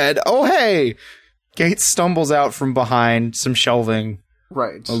bang, and oh hey! Gates stumbles out from behind some shelving.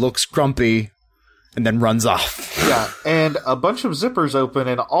 Right. Looks grumpy, and then runs off. Yeah, and a bunch of zippers open,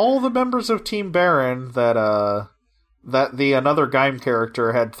 and all the members of Team Baron that the another Gaim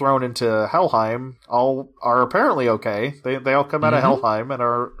character had thrown into Helheim all are apparently okay. They all come out of Helheim and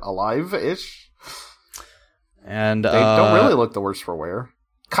are alive-ish. And they don't really look the worse for wear.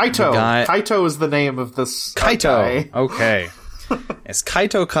 Kaito. Kaito is the name of this Kaito. Guy. Okay. As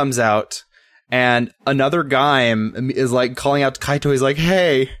Kaito comes out, and another Gaim is like calling out to Kaito. He's like,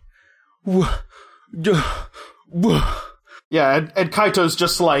 "Hey, yeah," and Kaito's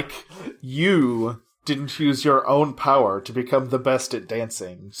just like, "You didn't use your own power to become the best at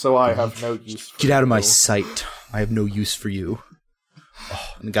dancing, so I have no use for you. Get out of my sight. I have no use for you." Oh,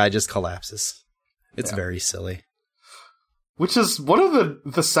 and the guy just collapses. It's very silly. Which is one of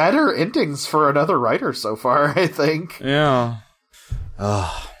the sadder endings for another writer so far, I think. Yeah.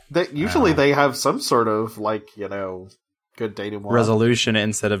 Usually they have some sort of, good denouement. Resolution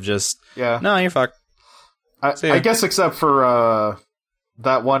instead of just, no, you're fucked. I guess except for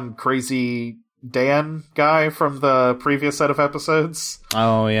that one crazy Dan guy from the previous set of episodes.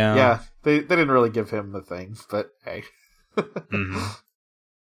 Oh, yeah. Yeah, they didn't really give him the thing, but hey. Mm-hmm.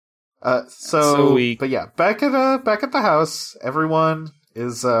 But yeah, back at the house, everyone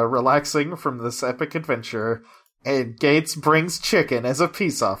is relaxing from this epic adventure, and Gates brings chicken as a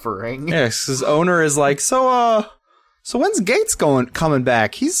peace offering. Yes, his owner is like, so when's Gates coming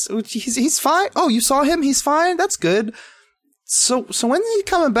back? He's fine. Oh, you saw him? He's fine. That's good. So when's he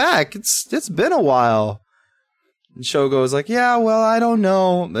coming back? It's been a while. And Shogo is like, yeah, well, I don't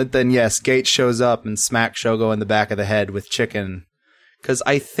know. But then yes, Gates shows up and smacks Shogo in the back of the head with chicken. Because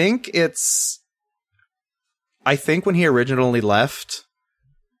I think when he originally left,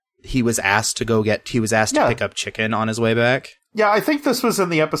 he was asked to pick up chicken on his way back. Yeah, I think this was in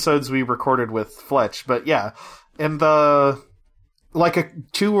the episodes we recorded with Fletch, but yeah, in the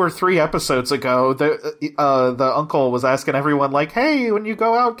 2 or 3 episodes ago, the uncle was asking everyone like, "Hey, when you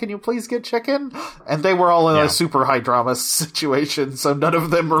go out, can you please get chicken?" And they were all in a super high drama situation, so none of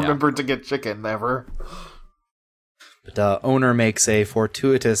them remembered to get chicken ever. But the owner makes a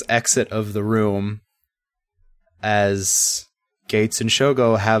fortuitous exit of the room as Gates and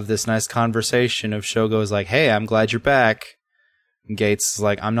Shogo have this nice conversation of Shogo is like, "Hey, I'm glad you're back." And Gates is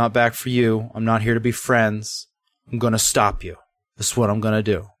like, "I'm not back for you. I'm not here to be friends. I'm going to stop you. That's what I'm going to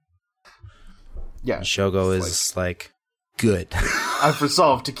do." Yeah. And Shogo is like, "Good." "I've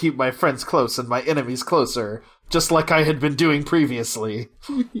resolved to keep my friends close and my enemies closer, just like I had been doing previously."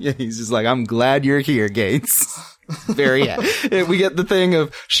 Yeah, he's just like, "I'm glad you're here, Gates." Very happy. We get the thing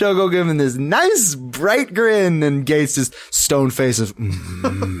of Shogo giving this nice bright grin and Gates just stone face of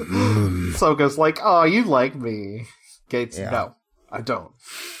Soga's like, "Oh, you like me." Gates, "No, I don't."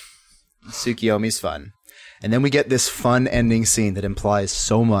 Tsukiyomi's fun. And then we get this fun ending scene that implies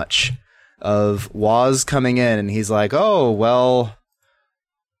so much of Waz coming in and he's like, "Oh, well,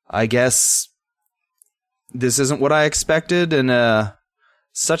 I guess this isn't what I expected, and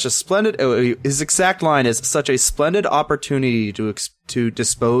such a splendid..." his exact line is, "Such a splendid opportunity to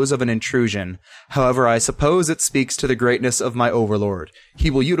dispose of an intrusion. However, I suppose it speaks to the greatness of my overlord. He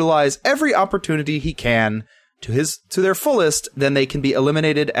will utilize every opportunity he can to their fullest, then they can be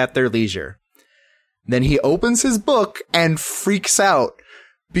eliminated at their leisure." Then he opens his book and freaks out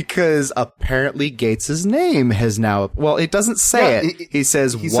because apparently Gates's name has now... Well, it doesn't say it. He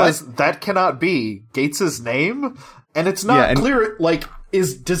says, he "What?" says, "That cannot be Gates's name?" And it's not clear,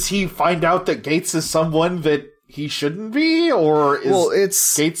 does he find out that Gates is someone that he shouldn't be, or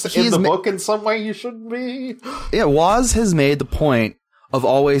is Gates in the book in some way he shouldn't be? Yeah, Woz has made the point of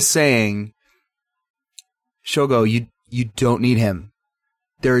always saying, Shogo, you don't need him.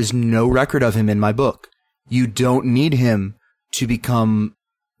 There is no record of him in my book. You don't need him to become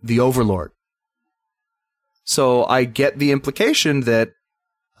the Overlord. So I get the implication that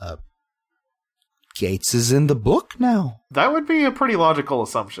Gates is in the book now. That would be a pretty logical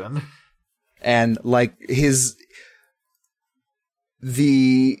assumption. And like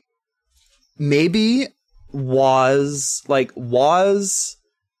maybe was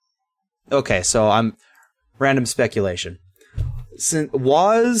okay, so I'm random speculation.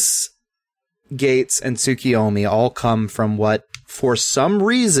 Was Gates and Tsukiyomi all come from what for some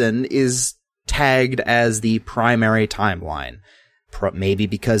reason is tagged as the primary timeline. Maybe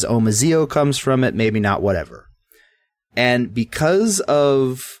because Omazeo comes from it, maybe not, whatever. And because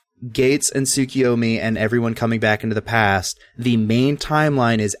of Gates and Tsukiyomi and everyone coming back into the past, the main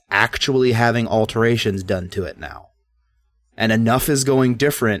timeline is actually having alterations done to it now. And enough is going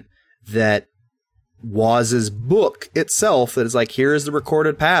different that Woz's book itself, that is like, here is the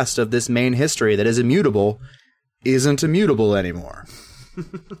recorded past of this main history that is immutable, isn't immutable anymore.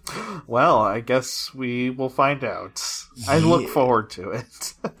 Well, I guess we will find out. I look forward to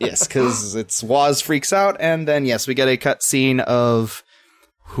it. Yes, because it's Woz freaks out, and then, yes, we get a cutscene of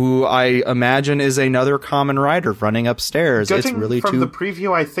who I imagine is another Kamen Rider running upstairs. Judging it's really from the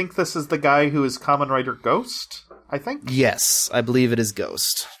preview, I think this is the guy who is Kamen Rider Ghost, I think? Yes, I believe it is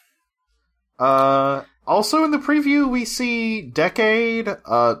Ghost. Also in the preview, we see Decade,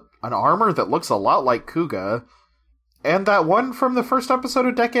 an armor that looks a lot like Kuga, and that one from the first episode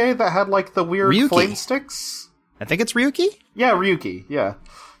of Decade that had, like, the weird Ryuki. flame sticks. I think it's Ryuki? Yeah, Ryuki, yeah.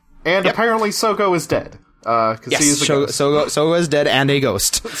 And apparently Sogo is dead. Yes, he is a ghost. Sogo is dead and a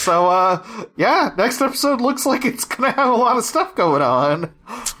ghost. So, yeah, next episode looks like it's gonna have a lot of stuff going on.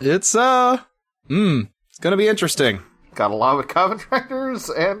 It's gonna be interesting. Got a lot of Kamen Riders,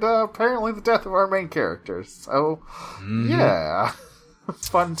 and apparently the death of our main characters. So, yeah.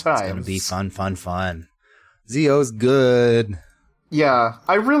 Fun times. It's gonna be fun. Zio's good. Yeah,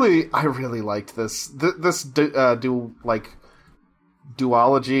 I really liked this. This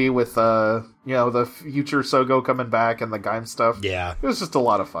duology with the future Sogo coming back and the Gaim stuff. Yeah, it was just a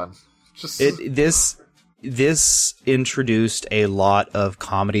lot of fun. This introduced a lot of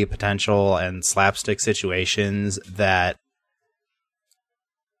comedy potential and slapstick situations that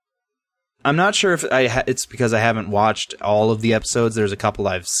I'm not sure if it's because I haven't watched all of the episodes. There's a couple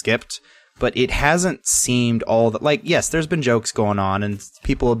I've skipped. But it hasn't seemed all that, like, yes, there's been jokes going on and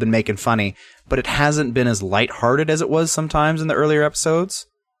people have been making funny, but it hasn't been as lighthearted as it was sometimes in the earlier episodes.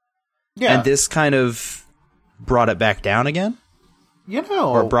 Yeah. And this kind of brought it back down again.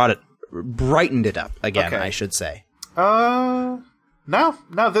 Or brightened it up again, okay. I should say. No,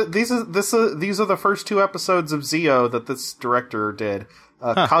 these are the first two episodes of Zio that this director did.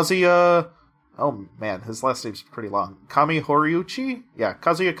 Kazuya... Oh, man, his last name's pretty long. Kami Horiuchi? Yeah,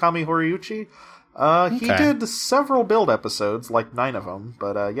 Kazuya Kami Horiuchi. He did several Build episodes, like 9 of them.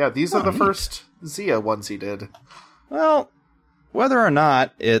 But, yeah, these are the first Zia ones he did. Well, whether or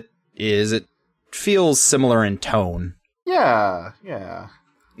not it feels similar in tone. Yeah.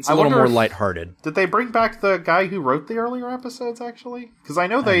 It's a little more lighthearted. Did they bring back the guy who wrote the earlier episodes, actually? Because I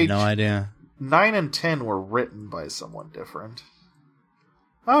know I have no idea. 9 and 10 were written by someone different.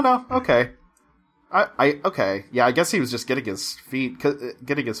 Oh, no, okay. Okay. Yeah, I guess he was just getting his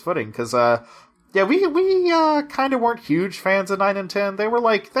footing, because, we kind of weren't huge fans of 9 and 10. They were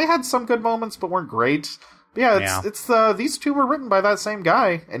they had some good moments, but weren't great. But yeah, it's these two were written by that same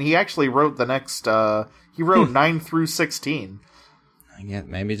guy, and he actually wrote the next, he wrote 9 through 16. Yeah,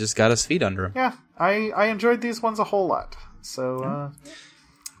 maybe just got his feet under him. Yeah, I enjoyed these ones a whole lot. So,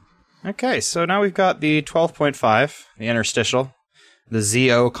 Okay, so now we've got the 12.5, the interstitial, the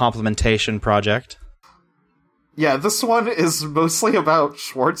Zio complementation project. Yeah, this one is mostly about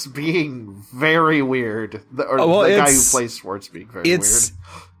Schwartz being very weird. The guy who plays Schwartz being very weird.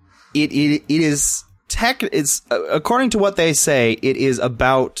 It is it's according to what they say, it is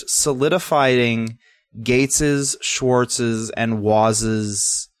about solidifying Gates's, Schwartz's, and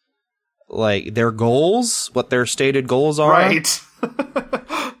Woz's, their goals, what their stated goals are. Right.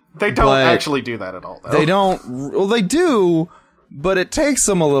 They don't actually do that at all, though. They don't. Well, they do, but it takes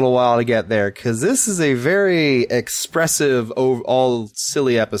them a little while to get there, because this is a very expressive, all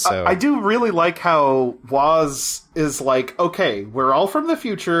silly episode. I do really like how Woz is okay, we're all from the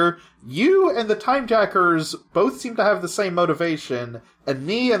future. You and the Timejackers both seem to have the same motivation, and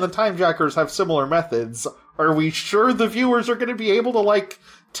me and the Timejackers have similar methods. Are we sure the viewers are going to be able to,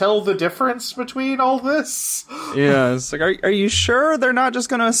 tell the difference between all this. Yeah, it's like, are you sure they're not just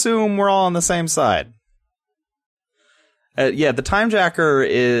going to assume we're all on the same side? Yeah, the Timejacker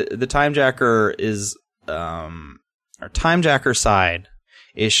is our Timejacker side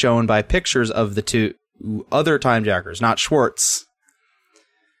is shown by pictures of the two other Timejackers, not Schwartz.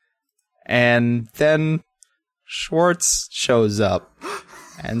 And then Schwartz shows up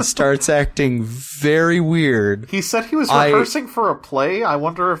and starts acting very weird. He said he was rehearsing for a play. I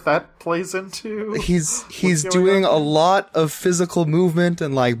wonder if that plays into... He's doing a lot of physical movement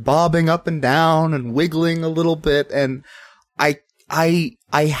and like bobbing up and down and wiggling a little bit, and I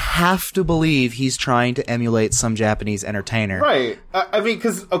have to believe he's trying to emulate some Japanese entertainer. Right. I mean,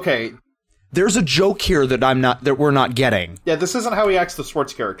 because, okay... There's a joke here that we're not getting. Yeah, this isn't how he acts the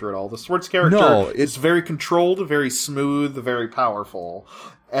Schwartz character at all. The Schwartz character is very controlled, very smooth, very powerful.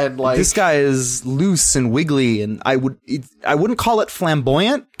 And like this guy is loose and wiggly, and I wouldn't call it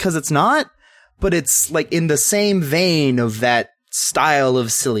flamboyant because it's not, but it's like in the same vein of that style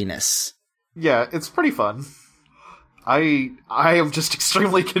of silliness. Yeah, it's pretty fun. I am just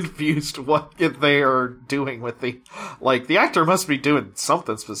extremely confused what they are doing with the actor must be doing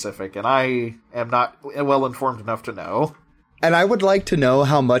something specific, and I am not well informed enough to know. And I would like to know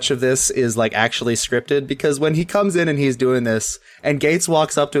how much of this is like actually scripted, because when he comes in and he's doing this, and Gates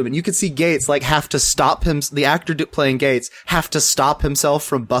walks up to him, and you can see Gates like have to stop him. The actor playing Gates have to stop himself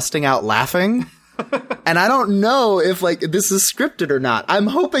from busting out laughing. And I don't know if like this is scripted or not. I'm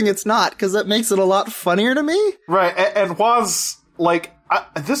hoping it's not, because that makes it a lot funnier to me. Right, and Woz, like,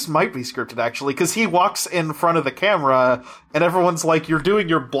 this might be scripted actually, because he walks in front of the camera and everyone's like, "You're doing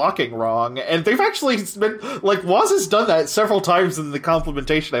your blocking wrong." And they've actually been like, Woz has done that several times in the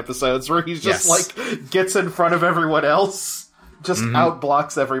complimentation episodes, where he's just like gets in front of everyone else, just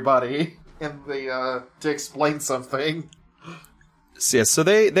outblocks everybody in the to explain something. Yeah, so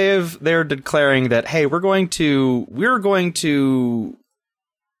they're declaring that, hey, we're going to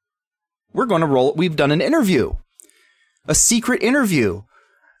roll. We've done an interview, a secret interview,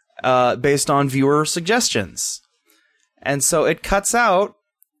 based on viewer suggestions, and so it cuts out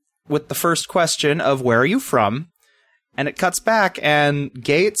with the first question of where are you from, and it cuts back, and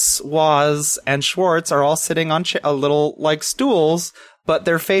Gates, Woz, and Schwartz are all sitting on a little like stools, but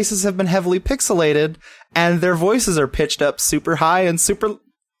their faces have been heavily pixelated, and their voices are pitched up super high and super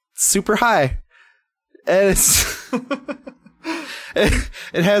high. And it's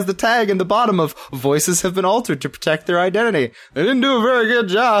it has the tag in the bottom of voices have been altered to protect their identity. They didn't do a very good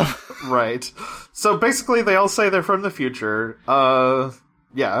job. Right. So basically they all say they're from the future.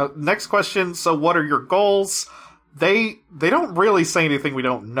 Yeah, next question. So what are your goals? They don't really say anything we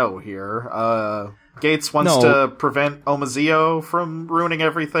don't know here. Gates wants to prevent Omazeo from ruining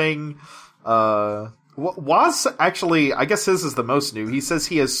everything. Woz actually, I guess his is the most new. He says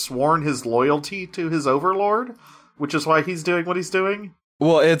he has sworn his loyalty to his overlord, which is why he's doing what he's doing.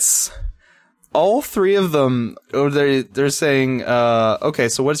 Well, it's all three of them. They're saying, okay,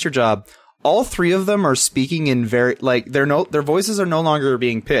 so what's your job? All three of them are speaking in very like their voices are no longer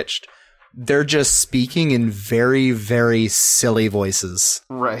being pitched. They're just speaking in very, very silly voices.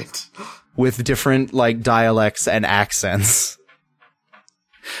 Right. With different, like, dialects and accents.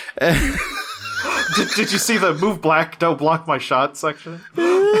 Did you see the move black, don't block my shot section?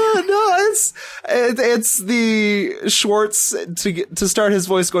 No, it's the Schwartz to start his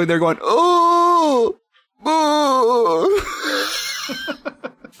voice going there going, oh, oh.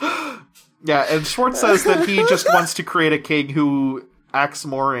 Yeah, and Schwartz says that he just wants to create a king who acts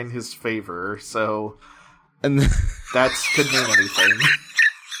more in his favor, so and that could mean anything.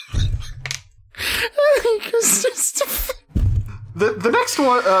 The next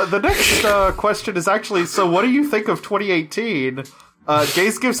one, the next question is actually, so what do you think of 2018?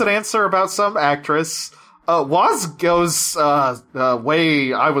 Gaze gives an answer about some actress. Woz goes, Woz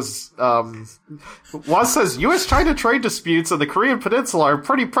says, U.S.-China trade disputes and the Korean Peninsula are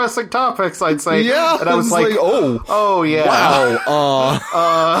pretty pressing topics, I'd say. Yeah, and I was like, oh yeah.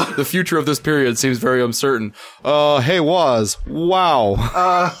 Wow. The future of this period seems very uncertain. Hey, Woz.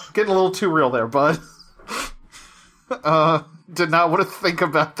 Wow. Getting a little too real there, bud. Did not want to think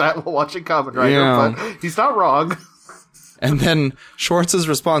about that while watching Kamen Rider, but he's not wrong. And then Schwartz's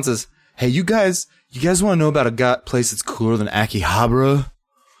response is, hey, you guys want to know about a place that's cooler than Akihabara?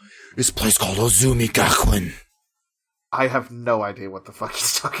 It's a place called Ozumi Gakuen. I have no idea what the fuck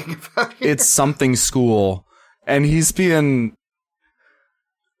he's talking about here. It's something school. And he's being...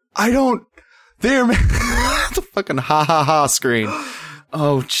 They're... the fucking ha-ha-ha screen.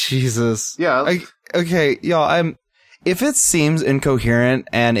 Oh, Jesus. Yeah. Okay, y'all, if it seems incoherent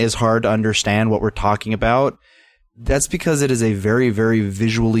and is hard to understand what we're talking about, that's because it is a very, very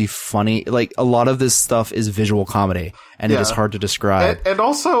visually funny, like, a lot of this stuff is visual comedy, and it is hard to describe. And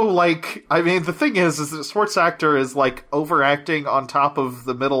also, like, I mean, the thing is that a sports actor is, like, overacting on top of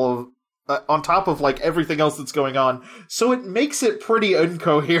the middle of, on top of, like, everything else that's going on, so it makes it pretty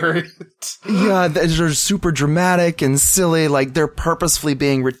incoherent. Yeah, they're super dramatic and silly, like, they're purposefully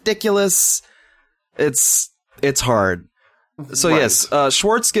being ridiculous. It's hard. So Right. yes,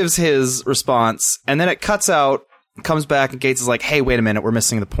 Schwartz gives his response, and then it cuts out, comes back, and Gates is like, hey, wait a minute, we're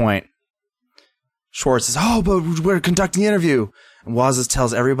missing the point. Schwartz says, oh, but we're conducting the interview. And Woz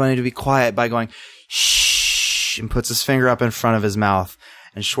tells everybody to be quiet by going, shh, and puts his finger up in front of his mouth.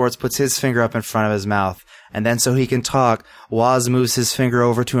 And Schwartz puts his finger up in front of his mouth. And then so he can talk, Woz moves his finger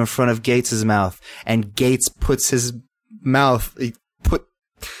over to in front of Gates' mouth. And Gates puts his mouth,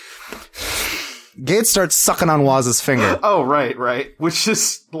 Gates starts sucking on Woz's finger. Oh, right. Which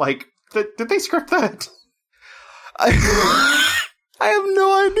is, like, did they script that? I have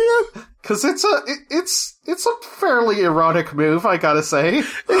no idea. Because it's a fairly erotic move, I gotta say.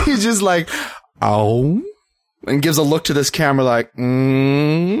 He's just like, oh, and gives a look to this camera like,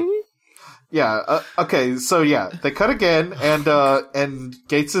 Yeah, okay, so yeah, they cut again, and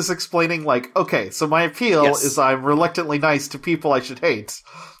Gates is explaining, like, okay, so my appeal is I'm reluctantly nice to people I should hate.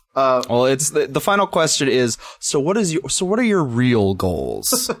 Well, it's the final question is, so what are your real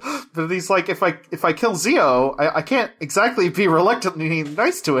goals? But he's like, if I kill Zio, I can't exactly be reluctantly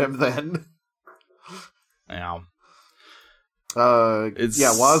nice to him then. Yeah.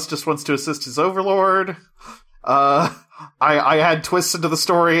 Woz just wants to assist his overlord. I add twists into the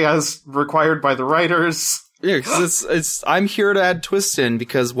story as required by the writers. Yeah, because it's I'm here to add twists in,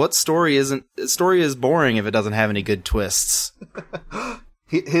 because what story is boring if it doesn't have any good twists.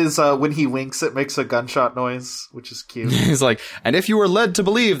 His when he winks, it makes a gunshot noise, which is cute. He's like, and if you were led to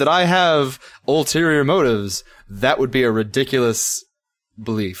believe that I have ulterior motives, that would be a ridiculous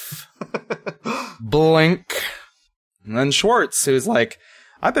belief. Blink. And then Schwartz, who's like,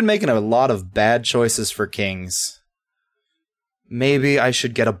 I've been making a lot of bad choices for kings. Maybe I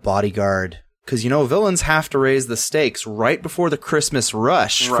should get a bodyguard. Because, villains have to raise the stakes right before the Christmas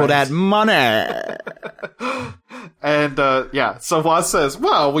rush for that money. And, so Woz says,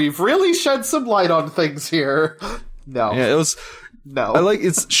 well, we've really shed some light on things here. No. Yeah, it was... No. I like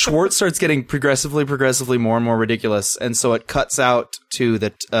it's Schwartz starts getting progressively more and more ridiculous, and so it cuts out to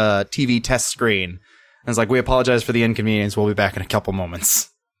the TV test screen. And it's like, we apologize for the inconvenience, we'll be back in a couple moments.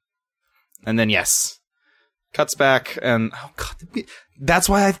 And then, yes. Cuts back, and... Oh, God, that's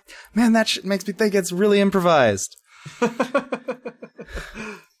why that shit makes me think it's really improvised.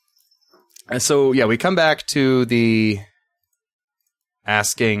 And so, yeah, we come back to the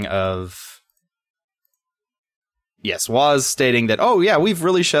asking of... Yes, Woz stating that, oh, yeah, we've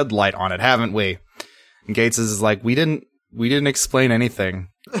really shed light on it, haven't we? And Gates is like, we didn't explain anything.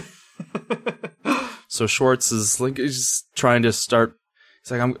 So Schwartz is like, he's trying to start...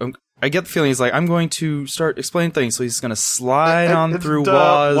 He's like, I get the feeling he's like, I'm going to start explaining things, so he's going to slide on through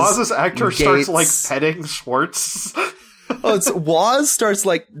Woz. Woz's actor starts, like, petting Schwartz. Woz starts,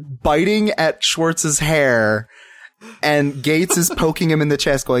 like, biting at Schwartz's hair, and Gates is poking him in the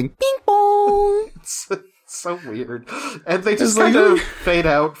chest, going, bing bong! It's so weird. And they just kind of fade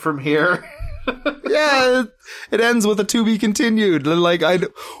out from here. Yeah, it ends with a to be continued. Like,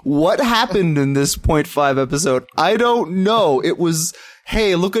 what happened in this 0.5 episode? I don't know. It was...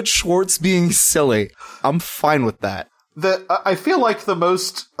 Hey, look at Schwartz being silly. I'm fine with that. I feel like the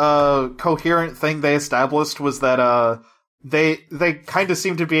most coherent thing they established was that they kind of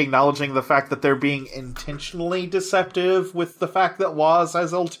seem to be acknowledging the fact that they're being intentionally deceptive with the fact that Woz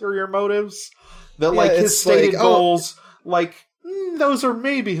has ulterior motives. That, like, his stated goals, those are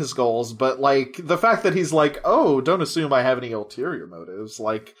maybe his goals, but, like, the fact that he's like, oh, don't assume I have any ulterior motives,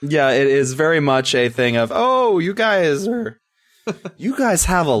 like... Yeah, it is very much a thing of, oh, you guys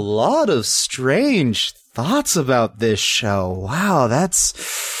have a lot of strange thoughts about this show. Wow,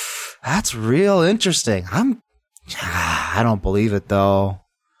 that's real interesting. I don't believe it, though.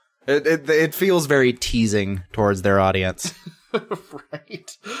 It feels very teasing towards their audience.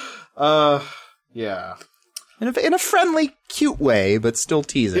 Right. Yeah. In a friendly, cute way, but still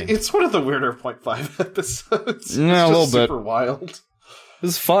teasing. It's one of the weirder 0.5 episodes. Yeah, a little bit. Super wild. It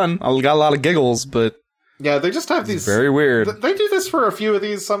was fun. I got a lot of giggles, but... Yeah, they just have these... Very weird. They do this for a few of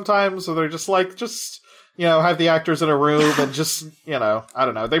these sometimes, so they're just like, have the actors in a room and just, I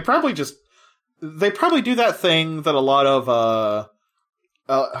don't know. They probably do that thing that a lot of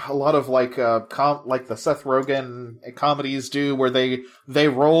like the Seth Rogen comedies do, where they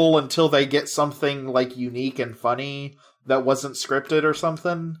roll until they get something, like, unique and funny that wasn't scripted or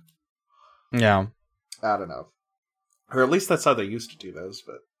something. Yeah. I don't know. Or at least that's how they used to do those,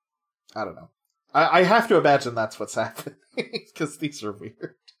 but I don't know. I have to imagine that's what's happening, because these are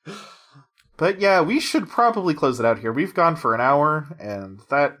weird. But yeah, we should probably close it out here. We've gone for an hour, and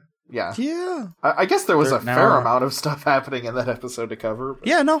that, yeah. Yeah. I guess there was a fair amount of stuff happening in that episode to cover. But...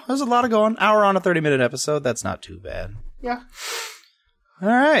 Yeah, no, there's a lot of going. Hour on a 30-minute episode, that's not too bad. Yeah. All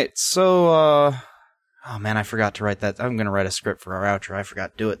right, so, oh man, I forgot to write that. I'm going to write a script for our outro. I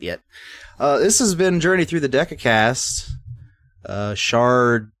forgot to do it yet. This has been Journey Through the Decacast,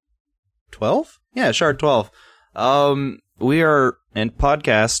 Shard 12? Yeah, Shard 12. We are in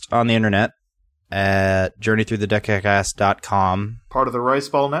podcast on the internet at journeythroughthedecacast.com. Part of the Rice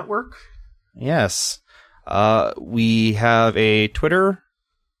Ball Network? Yes. We have a Twitter,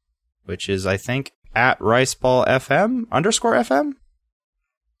 which is, I think, at RiceballFM _FM.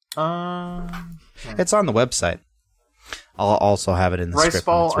 It's on the website. I'll also have it in the script.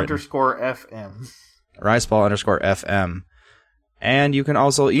 Riceball _FM. Riceball _FM. And you can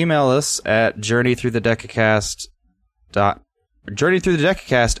also email us at journeythroughthedecacast at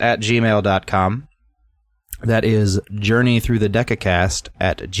gmail.com. That is journeythroughthedecacast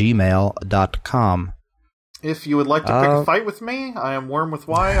at gmail.com. If you would like to pick a fight with me, I am Worm with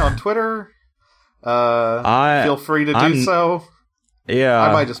Y on Twitter. Feel free to do so. Yeah,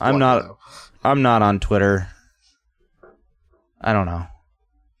 I might just block you, though. I'm not on Twitter. I don't know.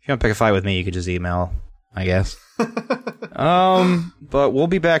 If you want to pick a fight with me, you could just email, I guess. But we'll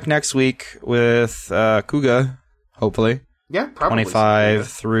be back next week with Kuga, hopefully. Yeah, probably. 25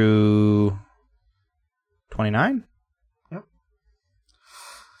 through 29? Yep.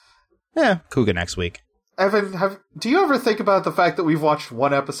 Yeah, Kuga next week. Evan, do you ever think about the fact that we've watched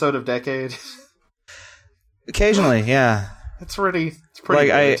one episode of Decade? Occasionally, yeah. It's pretty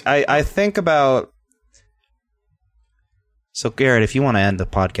like, I think about... So, Garrett, if you want to end the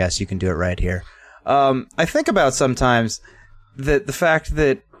podcast, you can do it right here. I think about sometimes that the fact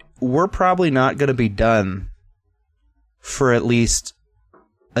that we're probably not going to be done for at least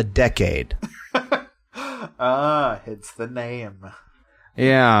a decade. It's the name.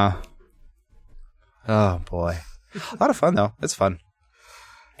 Yeah. Oh, boy. A lot of fun, though. It's fun.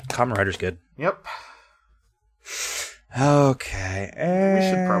 Kamen Rider's good. Yep. Okay. We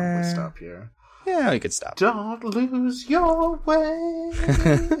should probably stop here. Yeah, we could stop. Don't lose your way.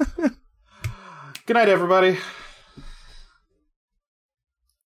 Good night, everybody.